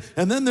 amen.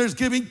 And then there's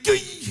giving,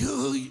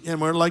 and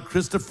we're like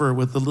Christopher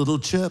with the little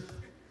chip.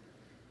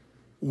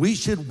 We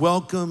should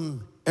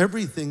welcome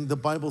everything the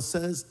Bible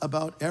says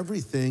about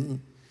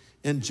everything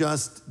and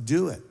just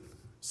do it.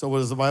 So what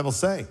does the Bible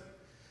say?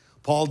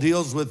 Paul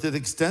deals with it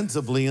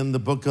extensively in the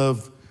book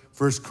of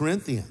 1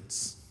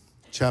 Corinthians,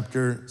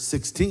 chapter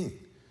 16.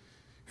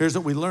 Here's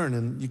what we learn,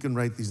 and you can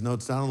write these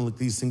notes down and look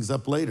these things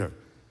up later.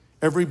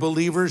 Every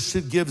believer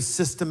should give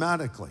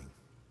systematically.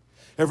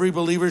 Every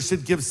believer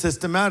should give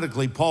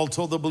systematically. Paul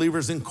told the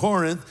believers in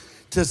Corinth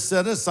to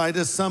set aside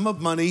a sum of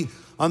money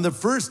on the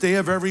first day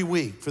of every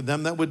week. For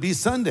them, that would be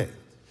Sunday.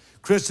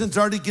 Christians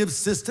are to give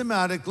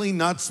systematically,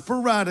 not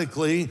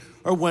sporadically,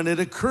 or when it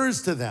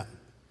occurs to them.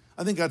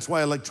 I think that's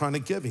why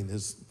electronic giving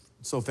is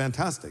so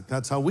fantastic.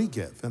 That's how we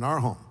give in our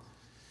home.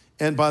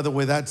 And by the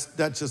way, that's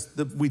just,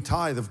 we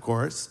tithe, of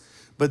course,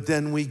 but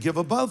then we give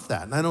above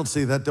that. And I don't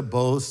say that to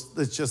boast.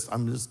 It's just,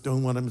 I'm just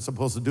doing what I'm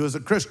supposed to do as a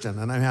Christian,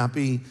 and I'm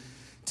happy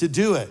to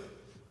do it.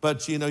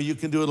 But you know, you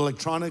can do it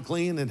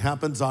electronically and it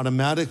happens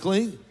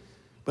automatically.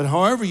 But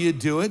however you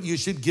do it, you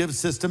should give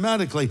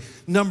systematically.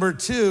 Number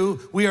two,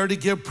 we are to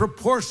give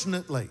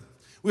proportionately.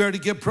 We are to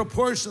give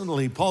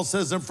proportionally. Paul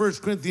says in 1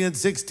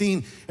 Corinthians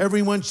 16,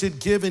 everyone should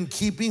give in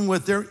keeping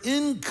with their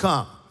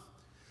income.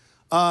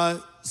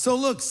 So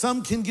look,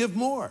 some can give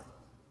more.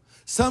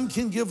 Some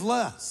can give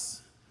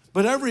less,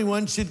 but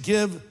everyone should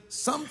give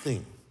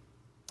something.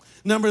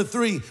 Number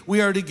 3,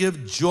 we are to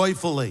give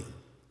joyfully.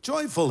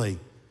 Joyfully.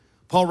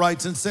 Paul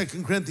writes in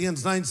 2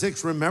 Corinthians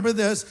 9:6, remember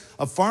this,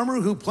 a farmer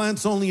who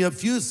plants only a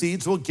few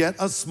seeds will get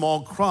a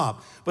small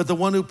crop, but the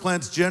one who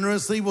plants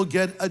generously will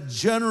get a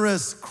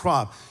generous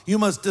crop. You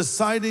must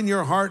decide in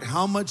your heart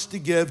how much to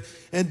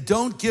give, and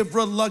don't give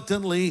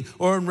reluctantly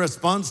or in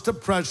response to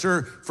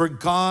pressure, for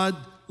God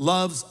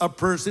loves a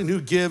person who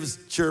gives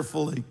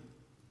cheerfully.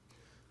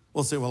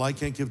 We'll say, well, I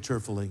can't give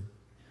cheerfully,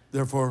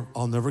 therefore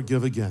I'll never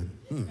give again.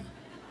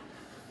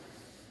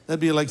 That'd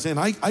be like saying,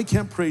 I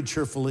can't pray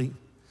cheerfully,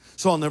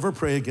 so I'll never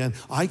pray again.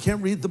 I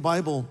can't read the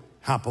Bible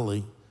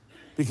happily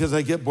because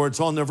I get bored,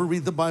 so I'll never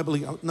read the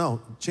Bible.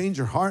 No, change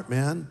your heart,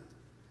 man.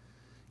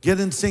 Get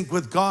in sync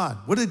with God.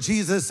 What did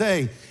Jesus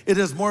say? It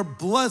is more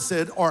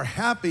blessed or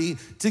happy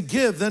to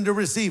give than to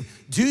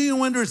receive. Do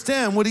you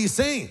understand what he's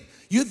saying?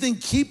 You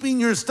think keeping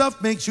your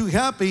stuff makes you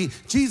happy.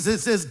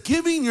 Jesus says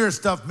giving your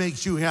stuff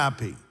makes you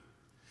happy.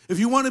 If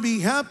you want to be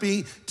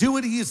happy, do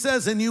what he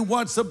says and you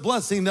watch the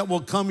blessing that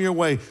will come your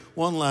way.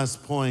 One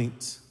last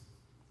point.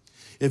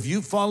 If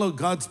you follow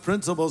God's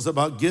principles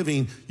about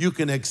giving, you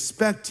can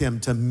expect him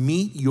to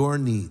meet your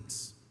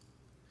needs.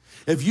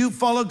 If you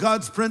follow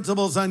God's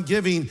principles on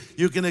giving,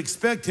 you can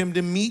expect him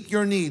to meet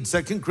your needs.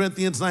 2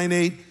 Corinthians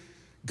 9:8,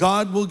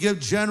 God will give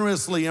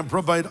generously and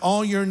provide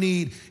all your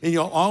need, and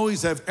you'll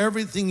always have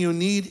everything you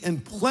need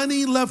and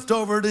plenty left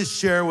over to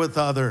share with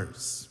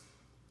others.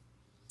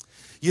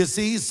 You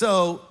see,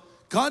 so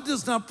God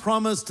does not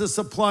promise to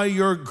supply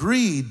your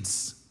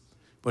greeds,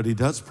 but he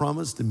does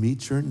promise to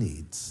meet your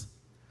needs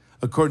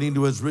according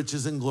to his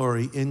riches and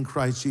glory in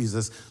Christ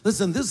Jesus.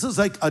 Listen, this is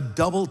like a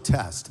double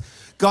test.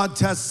 God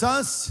tests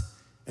us,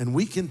 and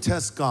we can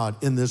test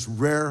God in this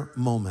rare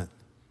moment.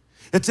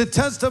 It's a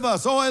test of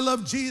us. Oh, I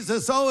love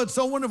Jesus. Oh, it's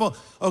so wonderful.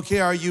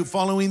 Okay, are you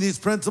following these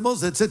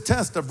principles? It's a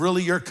test of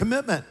really your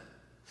commitment,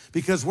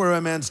 because where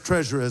a man's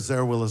treasure is,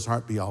 there will his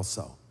heart be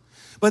also.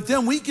 But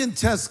then we can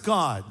test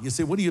God. You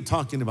say, what are you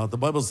talking about? The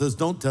Bible says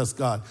don't test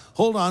God.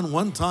 Hold on,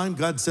 one time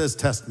God says,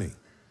 test me.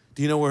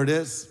 Do you know where it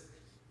is?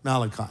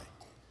 Malachi.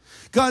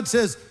 God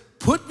says,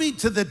 put me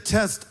to the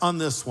test on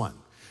this one.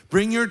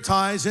 Bring your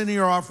tithes and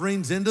your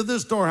offerings into the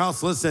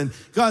storehouse. Listen,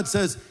 God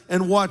says,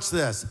 and watch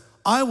this.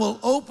 I will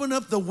open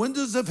up the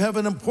windows of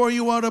heaven and pour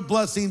you out a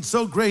blessing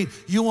so great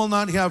you will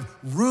not have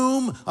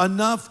room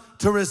enough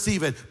to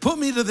receive it. Put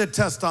me to the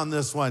test on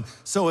this one.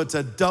 So it's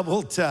a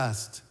double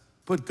test.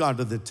 Put God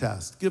to the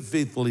test. Give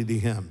faithfully to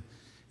him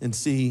and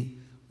see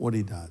what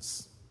he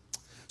does.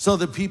 So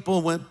the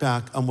people went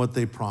back on what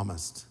they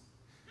promised.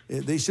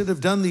 They should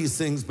have done these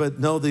things, but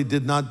no, they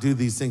did not do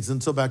these things.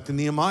 And so back to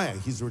Nehemiah.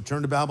 He's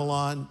returned to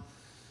Babylon.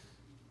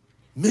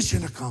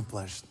 Mission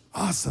accomplished.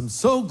 Awesome.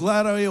 So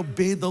glad I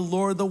obeyed the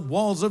Lord. The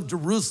walls of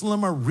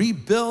Jerusalem are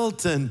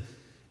rebuilt and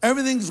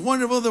everything's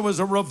wonderful. There was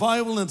a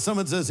revival, and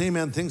someone says, hey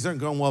man, things aren't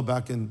going well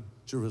back in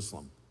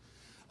Jerusalem.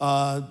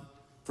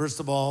 First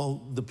of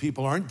all, the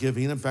people aren't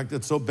giving. In fact,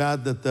 it's so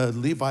bad that the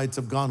Levites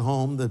have gone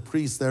home. The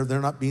priests there,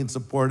 they're not being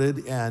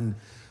supported. And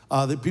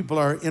the people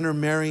are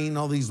intermarrying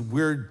all these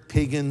weird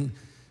pagan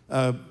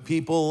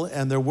people,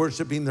 and they're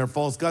worshiping their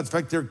false gods. In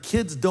fact, their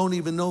kids don't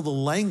even know the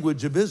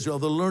language of Israel.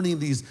 They're learning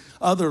these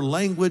other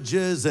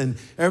languages, and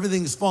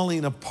everything's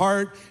falling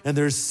apart, and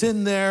there's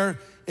sin there.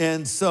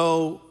 And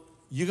so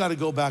you got to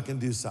go back and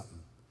do something.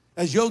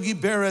 As Yogi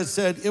Berra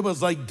said, it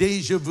was like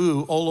deja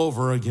vu all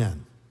over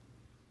again.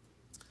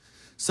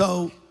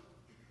 So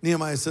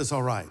Nehemiah says,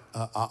 all right,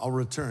 I'll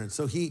return.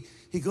 So he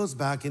goes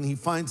back and he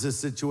finds this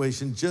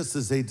situation just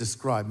as they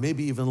described,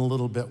 maybe even a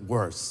little bit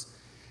worse.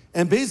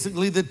 And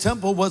basically the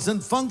temple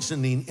wasn't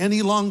functioning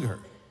any longer.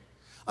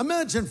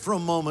 Imagine for a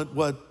moment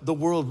what the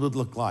world would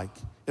look like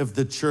if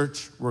the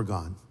church were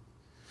gone.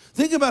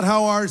 Think about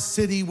how our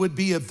city would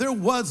be if there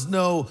was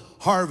no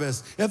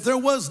Harvest, if there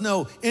was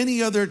no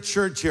any other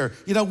church here.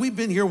 You know, we've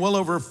been here well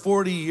over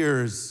 40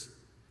 years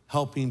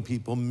helping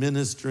people,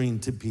 ministering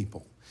to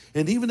people.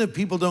 And even if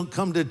people don't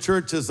come to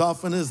church as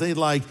often as they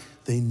like,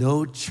 they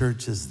know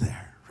church is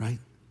there, right?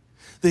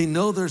 They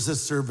know there's a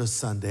service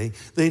Sunday.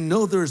 They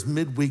know there's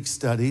midweek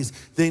studies.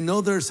 They know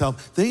there's help.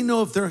 They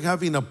know if they're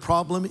having a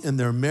problem in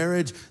their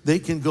marriage, they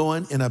can go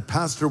in and a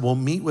pastor will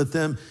meet with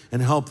them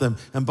and help them.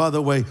 And by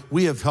the way,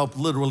 we have helped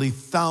literally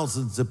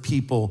thousands of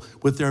people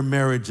with their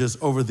marriages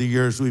over the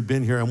years we've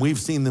been here, and we've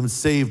seen them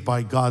saved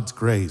by God's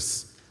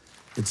grace.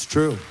 It's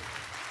true.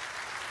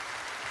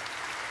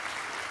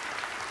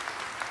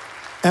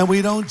 And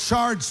we don't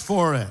charge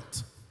for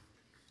it.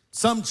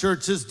 Some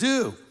churches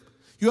do.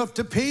 You have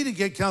to pay to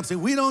get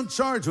counseling. We don't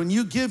charge. When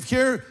you give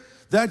here,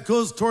 that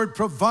goes toward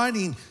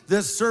providing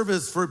this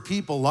service for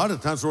people. A lot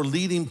of times we're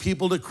leading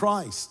people to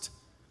Christ.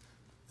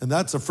 And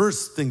that's the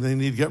first thing they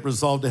need to get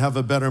resolved to have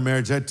a better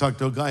marriage. I talked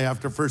to a guy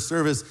after first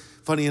service.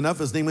 Funny enough,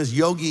 his name was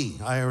Yogi.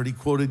 I already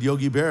quoted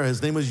Yogi Berra.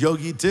 His name was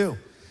Yogi too.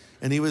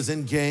 And he was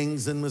in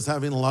gangs and was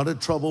having a lot of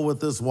trouble with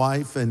his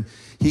wife. And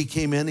he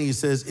came in and he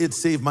says, "It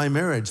saved my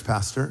marriage,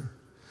 Pastor."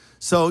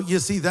 So you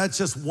see, that's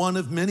just one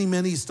of many,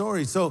 many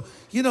stories. So,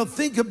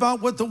 think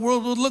about what the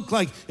world would look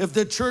like if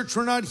the church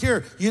were not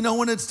here.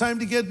 When it's time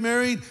to get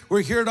married, we're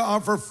here to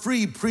offer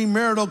free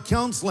premarital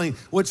counseling,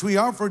 which we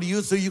offer to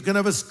you so you can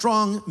have a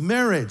strong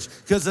marriage.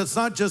 Because it's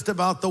not just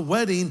about the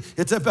wedding,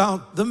 it's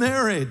about the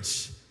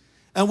marriage.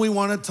 And we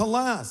want it to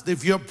last.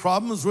 If you have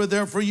problems, we're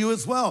there for you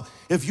as well.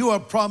 If you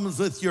have problems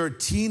with your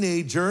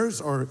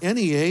teenagers or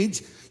any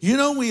age,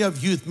 we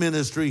have youth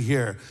ministry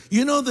here.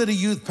 That a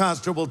youth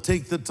pastor will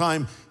take the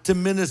time to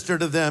minister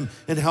to them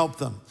and help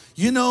them.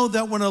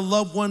 That when a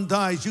loved one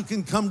dies, you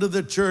can come to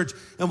the church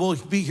and we'll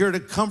be here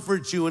to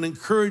comfort you and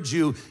encourage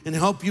you and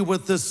help you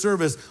with this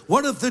service.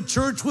 What if the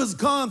church was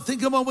gone?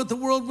 Think about what the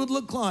world would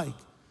look like.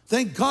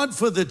 Thank God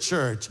for the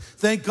church.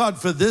 Thank God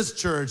for this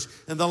church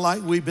and the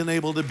light we've been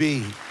able to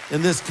be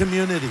in this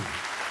community.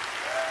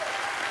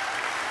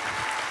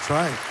 That's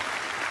right.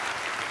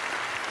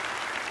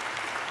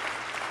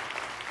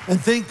 And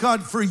thank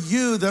God for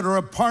you that are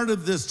a part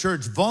of this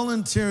church,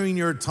 volunteering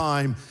your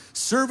time,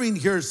 serving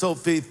here so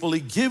faithfully,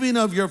 giving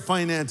of your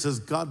finances.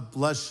 God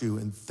bless you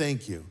and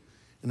thank you.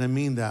 And I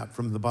mean that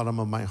from the bottom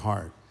of my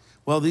heart.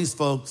 Well, these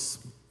folks,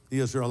 the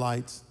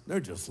Israelites,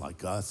 they're just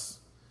like us.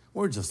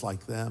 We're just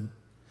like them.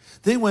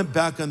 They went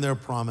back on their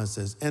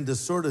promises, and to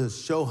sort of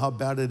show how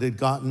bad it had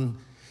gotten,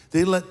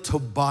 they let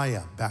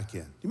Tobiah back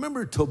in. Do you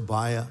remember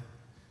Tobiah?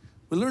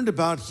 We learned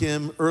about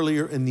him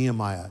earlier in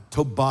Nehemiah.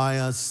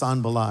 Tobiah,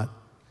 Sanballat.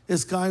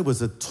 This guy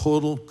was a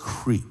total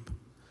creep,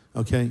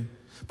 okay?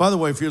 By the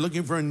way, if you're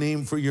looking for a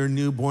name for your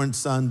newborn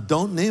son,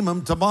 don't name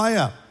him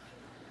Tobiah.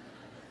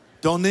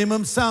 Don't name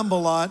him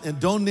Sanballat, and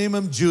don't name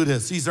him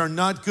Judas. These are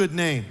not good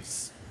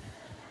names,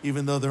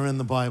 even though they're in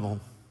the Bible.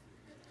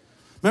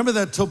 Remember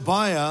that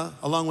Tobiah,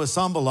 along with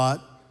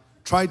Sanballat,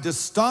 tried to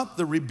stop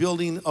the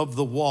rebuilding of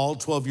the wall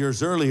 12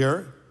 years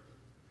earlier.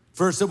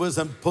 First, it was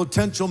a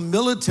potential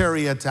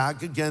military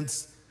attack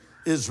against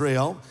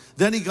Israel.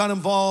 Then he got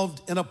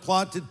involved in a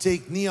plot to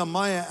take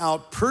Nehemiah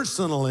out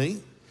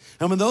personally.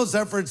 And when those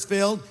efforts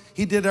failed,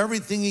 he did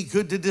everything he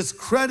could to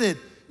discredit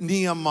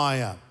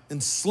Nehemiah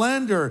and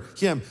slander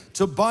him.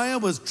 Tobiah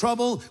was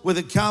trouble with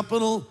a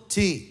capital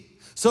T.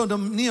 So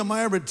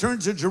Nehemiah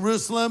returns to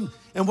Jerusalem,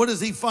 and what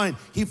does he find?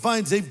 He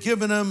finds they've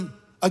given him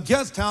a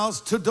guest house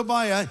to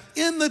Tobiah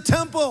in the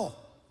temple.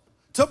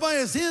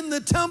 Tobiah's in the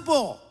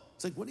temple.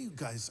 It's like, what are you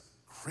guys,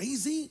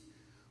 crazy?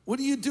 What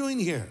are you doing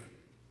here?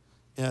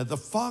 Yeah, the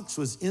fox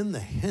was in the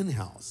hen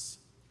house.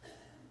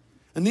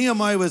 And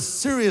Nehemiah was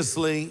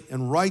seriously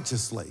and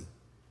righteously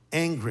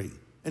angry,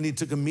 and he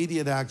took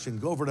immediate action.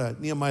 Go over to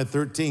Nehemiah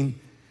 13,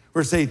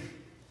 verse 8.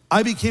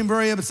 I became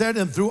very upset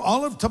and threw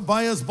all of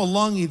Tobiah's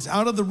belongings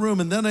out of the room,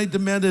 and then I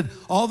demanded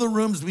all the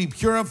rooms be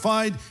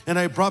purified, and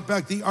I brought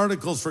back the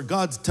articles for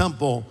God's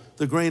temple,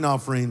 the grain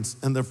offerings,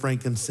 and the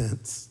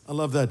frankincense. I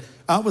love that.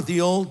 Out with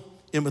the old,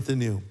 in with the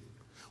new.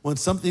 When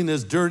something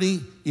is dirty,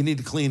 you need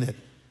to clean it.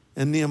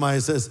 And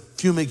Nehemiah says,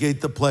 fumigate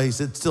the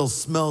place. It still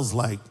smells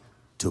like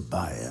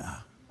Tobiah.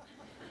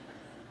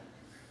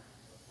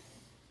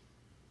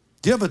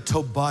 Do you have a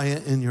Tobiah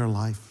in your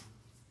life?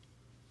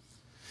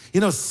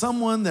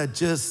 Someone that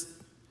just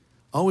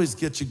always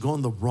gets you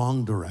going the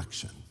wrong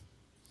direction.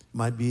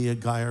 Might be a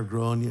guy or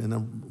girl in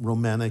a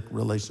romantic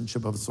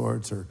relationship of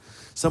sorts, or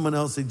someone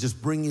else, they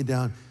just bring you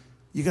down.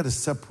 You got to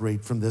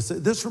separate from this.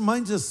 This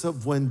reminds us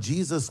of when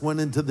Jesus went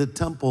into the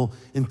temple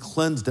and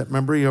cleansed it.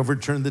 Remember, he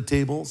overturned the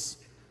tables?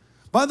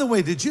 By the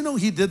way, did you know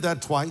he did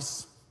that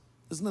twice?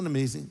 Isn't that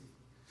amazing?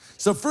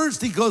 So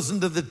first he goes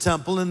into the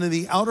temple, and in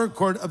the outer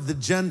court of the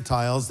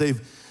Gentiles, they've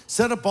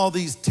set up all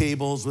these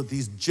tables with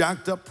these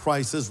jacked up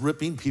prices,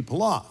 ripping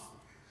people off.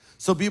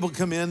 So people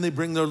come in, they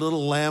bring their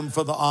little lamb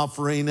for the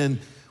offering, and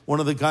one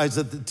of the guys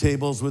at the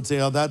tables would say,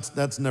 oh,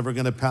 that's never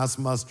gonna pass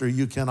muster.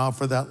 You can't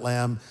offer that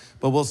lamb,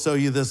 but we'll sell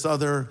you this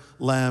other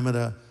lamb at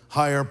a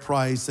higher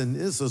price, and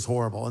this is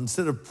horrible.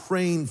 Instead of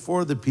praying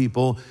for the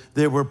people,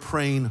 they were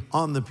praying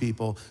on the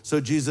people. So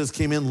Jesus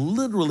came in,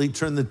 literally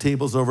turned the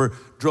tables over,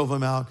 drove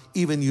them out,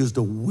 even used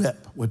a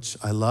whip, which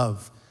I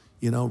love.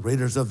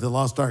 Raiders of the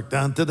Lost Ark,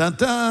 dun, dun, dun,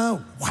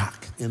 dun,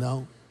 whack,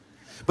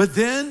 But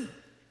then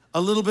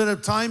a little bit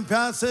of time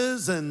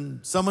passes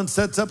and someone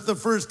sets up the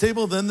first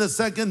table, then the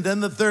second, then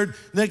the third.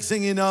 Next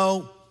thing you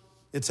know,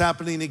 it's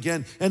happening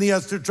again, and he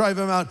has to drive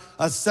him out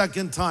a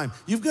second time.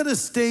 You've got to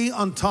stay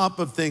on top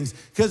of things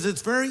because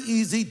it's very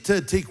easy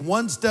to take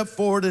one step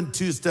forward and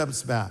two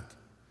steps back.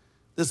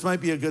 This might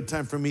be a good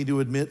time for me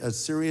to admit a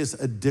serious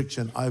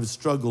addiction I've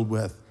struggled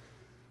with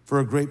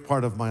for a great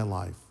part of my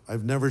life.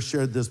 I've never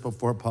shared this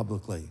before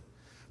publicly,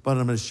 but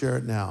I'm going to share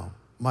it now.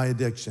 My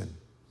addiction.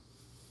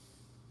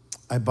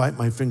 I bite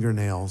my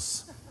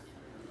fingernails.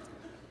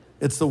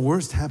 It's the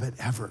worst habit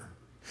ever.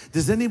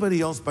 Does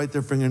anybody else bite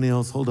their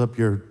fingernails? Hold up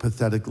your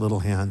pathetic little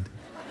hand.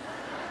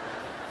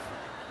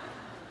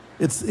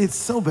 It's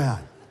so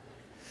bad.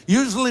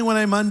 Usually when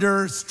I'm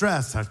under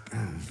stress,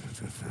 and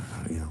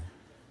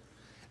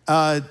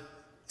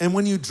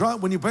when you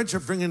bite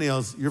your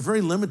fingernails, you're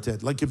very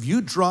limited. Like if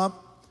you drop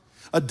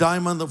a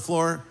dime on the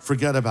floor,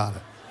 forget about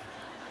it.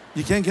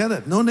 You can't get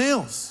it, no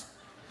nails.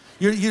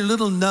 Your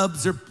little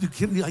nubs are,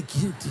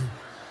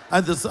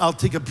 I'll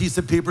take a piece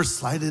of paper,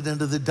 slide it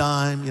under the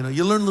dime.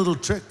 You learn little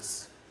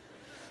tricks.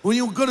 When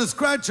you go to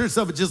scratch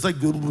yourself, it's just like,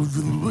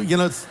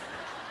 it's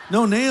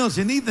no nails.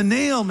 You need the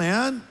nail,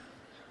 man.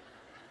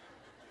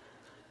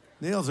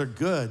 Nails are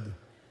good.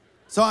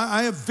 So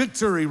I have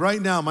victory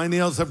right now. My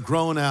nails have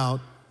grown out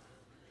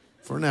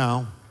for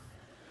now.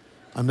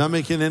 I'm not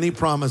making any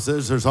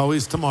promises. There's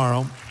always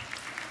tomorrow.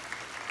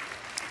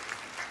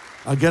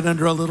 I'll get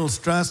under a little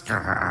stress,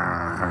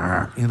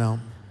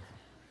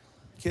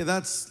 Okay,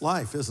 that's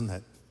life, isn't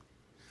it?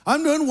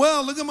 I'm doing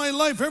well. Look at my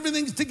life.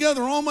 Everything's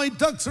together. All my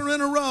ducks are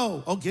in a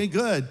row. Okay,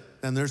 good.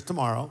 Then there's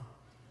tomorrow.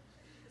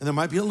 And there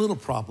might be a little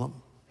problem.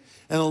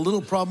 And a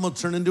little problem will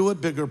turn into a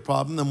bigger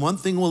problem. Then one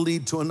thing will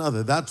lead to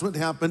another. That's what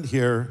happened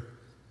here.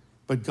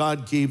 But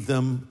God gave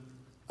them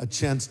a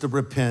chance to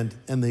repent,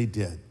 and they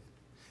did.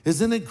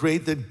 Isn't it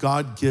great that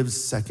God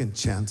gives second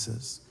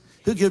chances?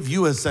 He'll give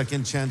you a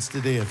second chance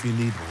today if you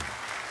need one.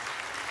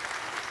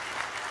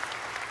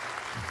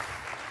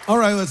 All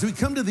right, as we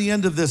come to the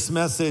end of this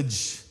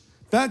message,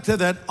 back to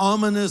that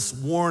ominous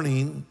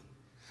warning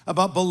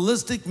about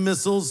ballistic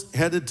missiles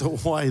headed to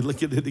Hawaii.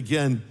 Look at it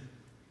again.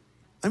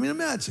 I mean,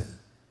 imagine.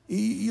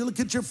 You look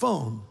at your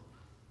phone.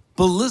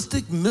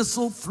 Ballistic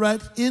missile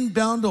threat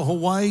inbound to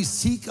Hawaii.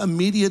 Seek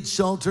immediate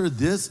shelter.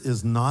 This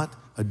is not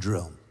a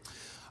drill.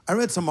 I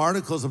read some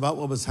articles about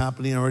what was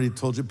happening. I already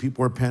told you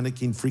people were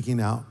panicking,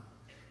 freaking out.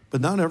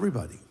 But not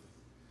everybody.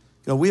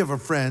 We have a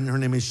friend, her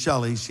name is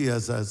Shelly. She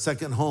has a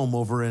second home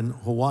over in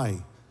Hawaii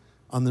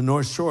on the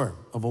North Shore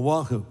of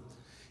Oahu.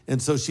 And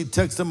so she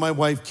texted my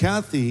wife,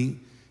 Kathy,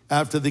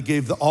 after they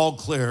gave the all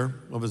clear,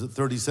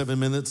 37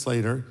 minutes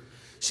later.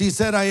 She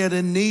said, I had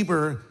a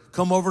neighbor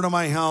come over to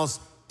my house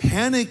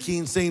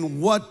panicking,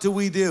 saying, what do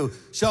we do?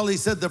 Shelly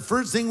said, the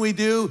first thing we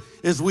do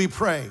is we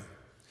pray.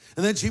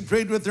 And then she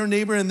prayed with her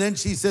neighbor, and then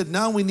she said,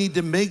 now we need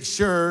to make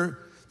sure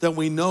that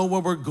we know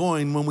where we're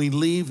going when we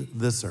leave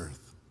this earth.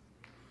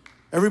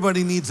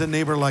 Everybody needs a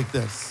neighbor like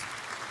this.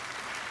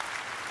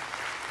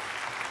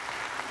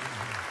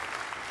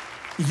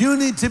 You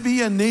need to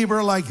be a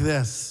neighbor like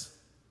this.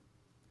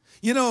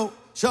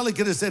 Shelly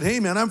could have said, hey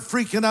man, I'm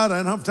freaking out.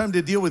 I don't have time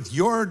to deal with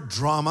your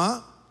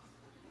drama.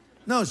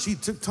 No, she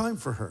took time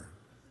for her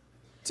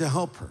to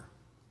help her.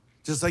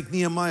 Just like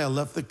Nehemiah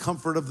left the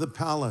comfort of the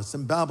palace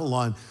in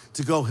Babylon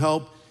to go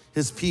help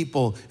his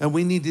people. And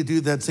we need to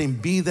do that same.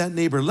 Be that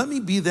neighbor. Let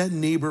me be that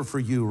neighbor for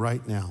you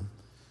right now.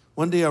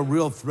 One day a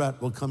real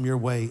threat will come your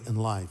way in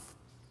life.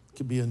 It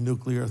could be a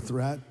nuclear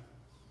threat.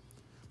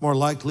 More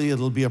likely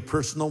it'll be a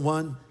personal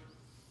one,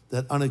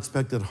 that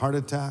unexpected heart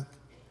attack,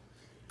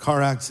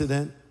 car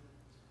accident.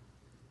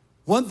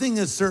 One thing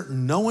is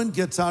certain, no one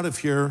gets out of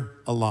here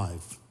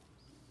alive.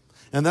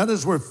 And that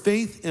is where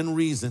faith and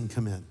reason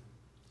come in.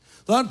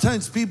 A lot of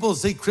times people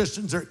say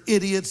Christians are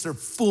idiots, they're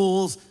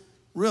fools.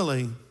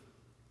 Really?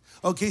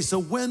 Okay, so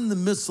when the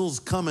missile's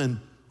coming,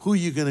 who are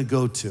you gonna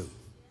go to?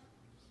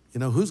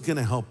 Who's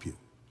gonna help you?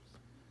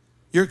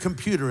 Your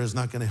computer is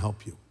not gonna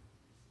help you.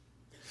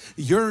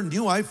 Your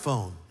new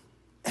iPhone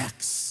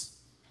X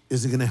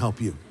isn't gonna help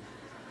you.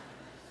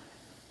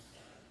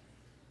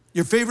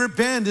 Your favorite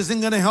band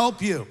isn't gonna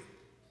help you.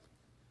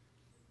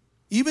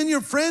 Even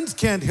your friends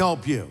can't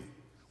help you.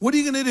 What are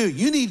you gonna do?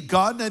 You need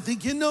God, and I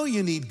think you know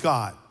you need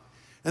God.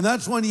 And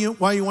that's why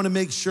you wanna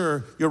make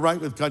sure you're right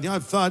with God.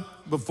 I've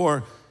thought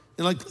before,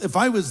 if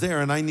I was there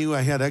and I knew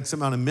I had X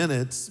amount of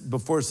minutes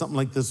before something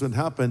like this would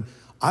happen,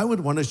 I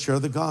would want to share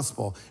the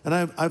gospel. And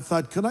I've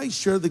thought, could I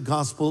share the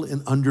gospel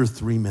in under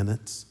 3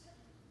 minutes?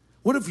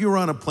 What if you were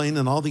on a plane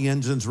and all the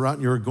engines were out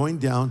and you were going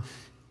down?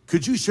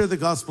 Could you share the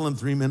gospel in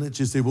 3 minutes?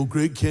 You say, well,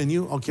 Greg, can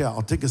you? Okay,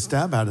 I'll take a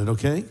stab at it,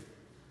 okay?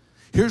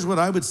 Here's what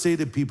I would say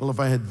to people if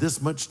I had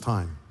this much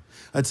time.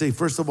 I'd say,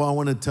 first of all, I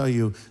want to tell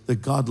you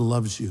that God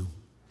loves you.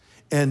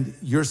 And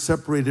you're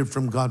separated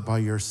from God by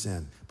your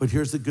sin. But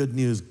here's the good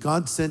news.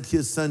 God sent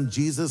his son,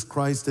 Jesus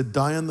Christ, to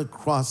die on the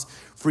cross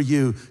for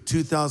you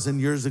 2,000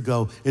 years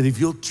ago. And if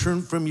you'll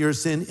turn from your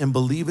sin and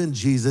believe in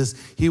Jesus,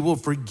 he will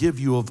forgive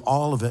you of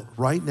all of it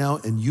right now,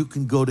 and you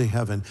can go to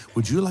heaven.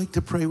 Would you like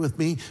to pray with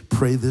me?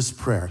 Pray this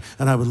prayer.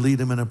 And I would lead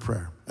him in a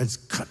prayer. I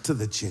just cut to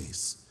the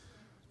chase.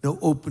 No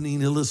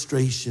opening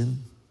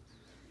illustration,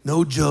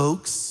 no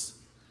jokes,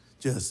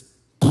 just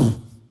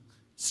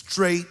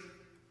straight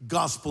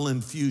gospel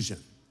infusion.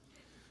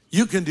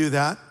 You can do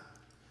that.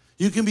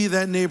 You can be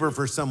that neighbor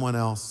for someone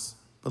else.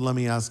 But let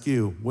me ask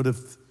you, what if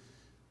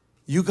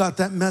you got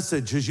that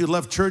message as you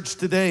left church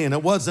today and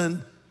it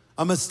wasn't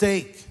a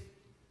mistake?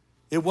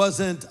 It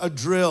wasn't a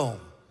drill.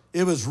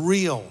 It was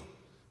real.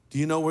 Do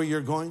you know where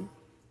you're going?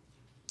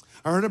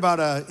 I heard about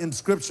an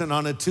inscription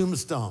on a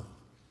tombstone.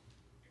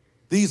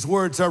 These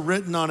words are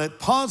written on it.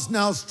 Pause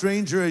now,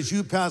 stranger, as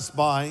you pass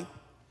by.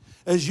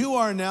 As you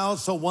are now,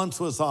 so once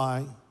was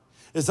I.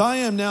 As I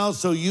am now,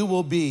 so you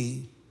will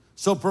be.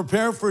 So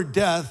prepare for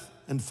death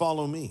and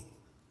follow me.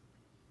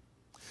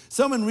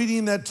 Someone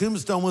reading that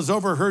tombstone was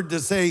overheard to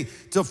say,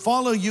 to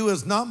follow you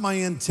is not my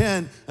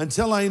intent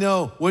until I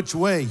know which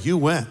way you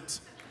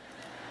went.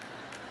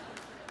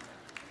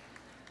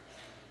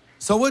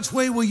 So which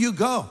way will you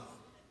go?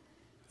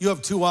 You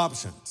have two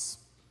options.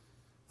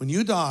 When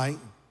you die,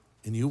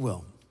 and you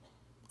will,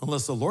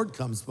 unless the Lord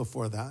comes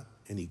before that,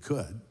 and he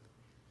could.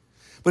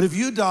 But if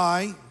you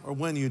die, or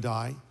when you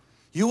die,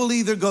 you will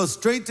either go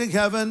straight to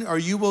heaven or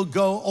you will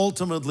go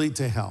ultimately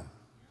to hell.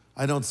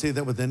 I don't say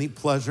that with any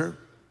pleasure.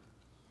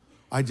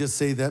 I just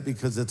say that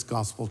because it's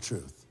gospel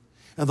truth.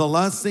 And the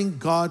last thing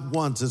God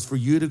wants is for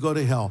you to go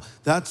to hell.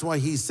 That's why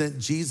he sent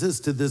Jesus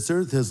to this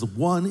earth, his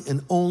one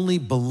and only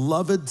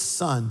beloved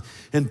son,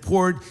 and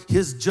poured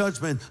his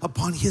judgment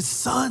upon his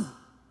son.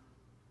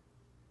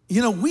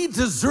 You know, we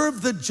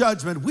deserve the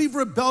judgment. We've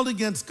rebelled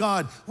against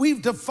God.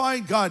 We've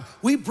defied God.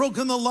 We've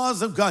broken the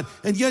laws of God.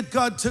 And yet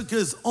God took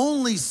his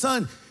only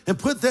son and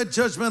put that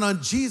judgment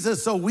on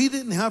Jesus so we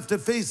didn't have to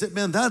face it.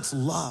 Man, that's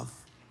love.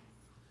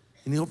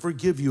 And he'll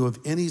forgive you of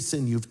any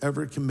sin you've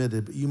ever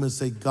committed. But you must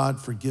say, God,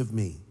 forgive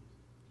me.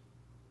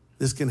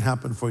 This can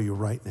happen for you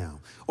right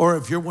now. Or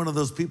if you're one of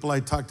those people I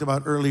talked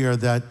about earlier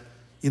that,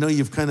 you know,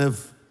 you've kind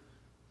of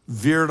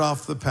veered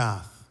off the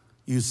path.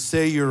 You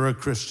say you're a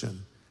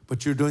Christian,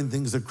 but you're doing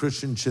things a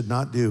Christian should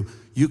not do.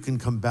 You can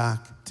come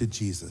back to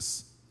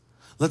Jesus.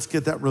 Let's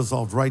get that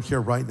resolved right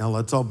here, right now.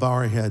 Let's all bow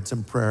our heads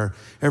in prayer.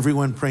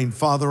 Everyone praying,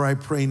 Father, I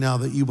pray now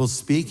that you will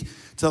speak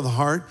to the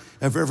heart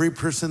of every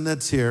person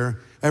that's here,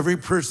 every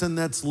person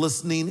that's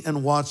listening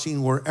and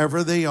watching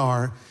wherever they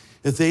are.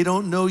 If they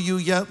don't know you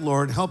yet,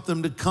 Lord, help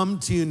them to come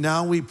to you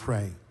now, we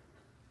pray.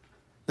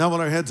 Now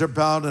while our heads are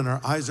bowed and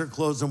our eyes are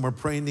closed and we're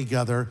praying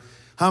together,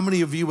 how many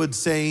of you would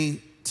say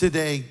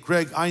today,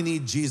 Greg, I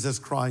need Jesus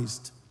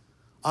Christ.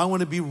 I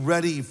want to be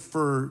ready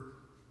for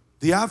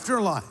the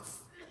afterlife.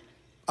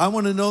 I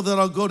want to know that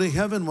I'll go to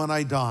heaven when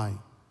I die.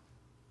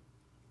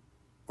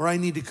 Or I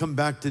need to come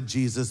back to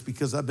Jesus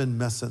because I've been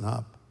messing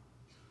up.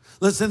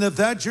 Listen, if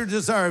that's your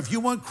desire, if you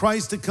want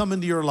Christ to come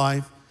into your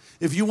life,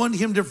 if you want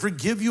him to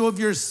forgive you of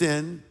your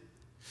sin,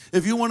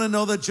 if you want to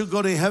know that you'll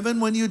go to heaven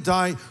when you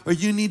die, or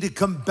you need to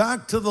come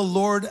back to the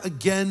Lord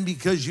again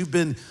because you've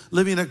been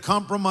living a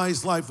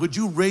compromised life, would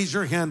you raise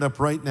your hand up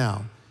right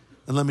now?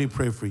 And let me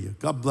pray for you.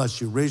 God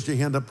bless you. Raise your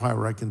hand up high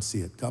where I can see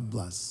it. God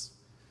bless.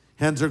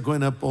 Hands are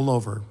going up all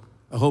over.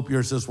 I hope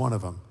yours is one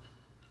of them.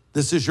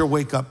 This is your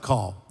wake-up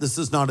call. This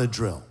is not a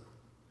drill.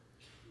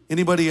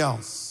 Anybody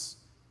else?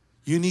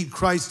 You need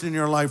Christ in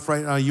your life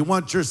right now. You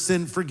want your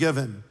sin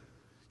forgiven.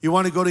 You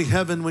want to go to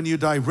heaven when you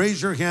die.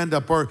 Raise your hand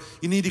up. Or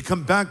you need to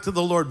come back to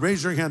the Lord.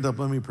 Raise your hand up.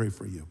 Let me pray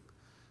for you.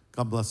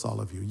 God bless all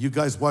of you. You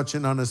guys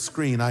watching on a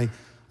screen, I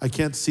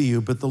can't see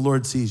you, but the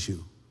Lord sees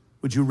you.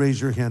 Would you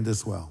raise your hand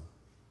as well?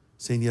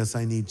 Saying, yes,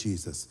 I need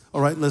Jesus.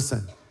 All right,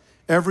 listen.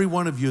 Every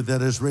one of you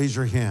that has raised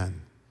your hand,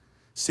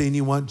 saying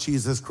you want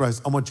Jesus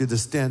Christ, I want you to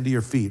stand to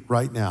your feet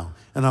right now,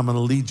 and I'm going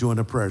to lead you in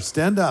a prayer.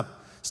 Stand up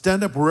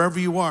wherever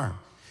you are.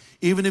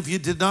 Even if you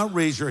did not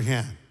raise your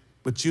hand,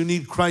 but you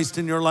need Christ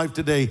in your life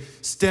today,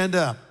 stand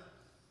up,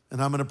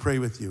 and I'm going to pray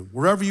with you.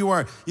 Wherever you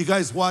are, you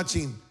guys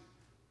watching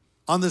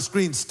on the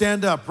screen,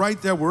 stand up right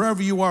there,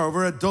 wherever you are,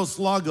 over at Dos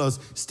Lagos,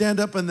 stand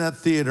up in that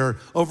theater,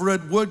 over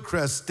at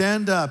Woodcrest,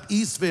 stand up,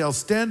 Eastvale,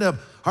 stand up,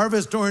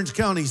 Harvest Orange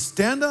County,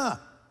 stand up.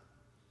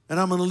 And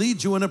I'm going to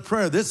lead you in a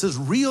prayer. This is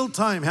real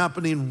time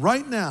happening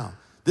right now.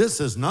 This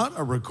is not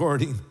a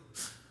recording.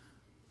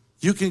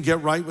 You can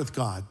get right with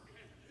God.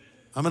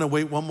 I'm going to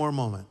wait one more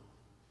moment.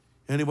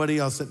 Anybody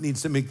else that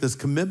needs to make this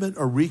commitment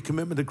or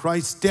recommitment to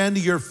Christ, stand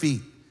to your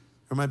feet.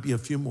 There might be a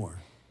few more.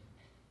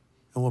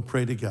 And we'll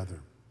pray together.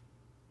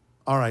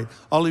 All right,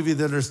 all of you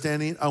that are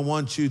standing, I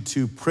want you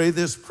to pray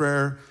this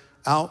prayer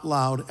out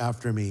loud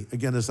after me.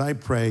 Again, as I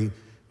pray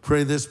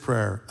this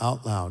prayer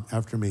out loud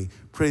after me.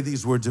 Pray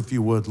these words if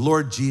you would.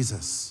 Lord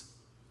Jesus,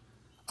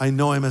 I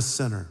know I'm a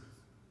sinner,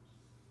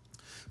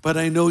 but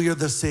I know you're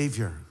the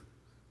Savior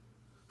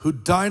who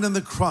died on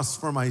the cross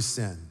for my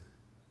sin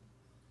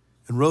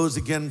and rose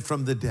again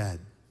from the dead.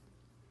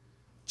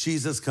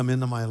 Jesus, come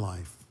into my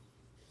life.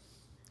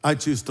 I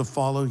choose to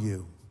follow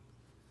you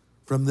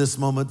from this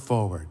moment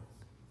forward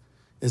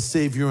as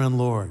Savior and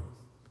Lord,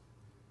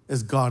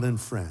 as God and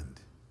friend.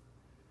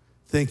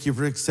 Thank you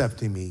for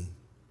accepting me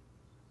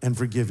and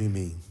forgiving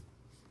me.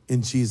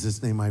 In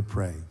Jesus' name I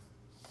pray.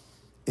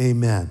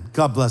 Amen.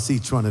 God bless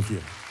each one of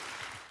you.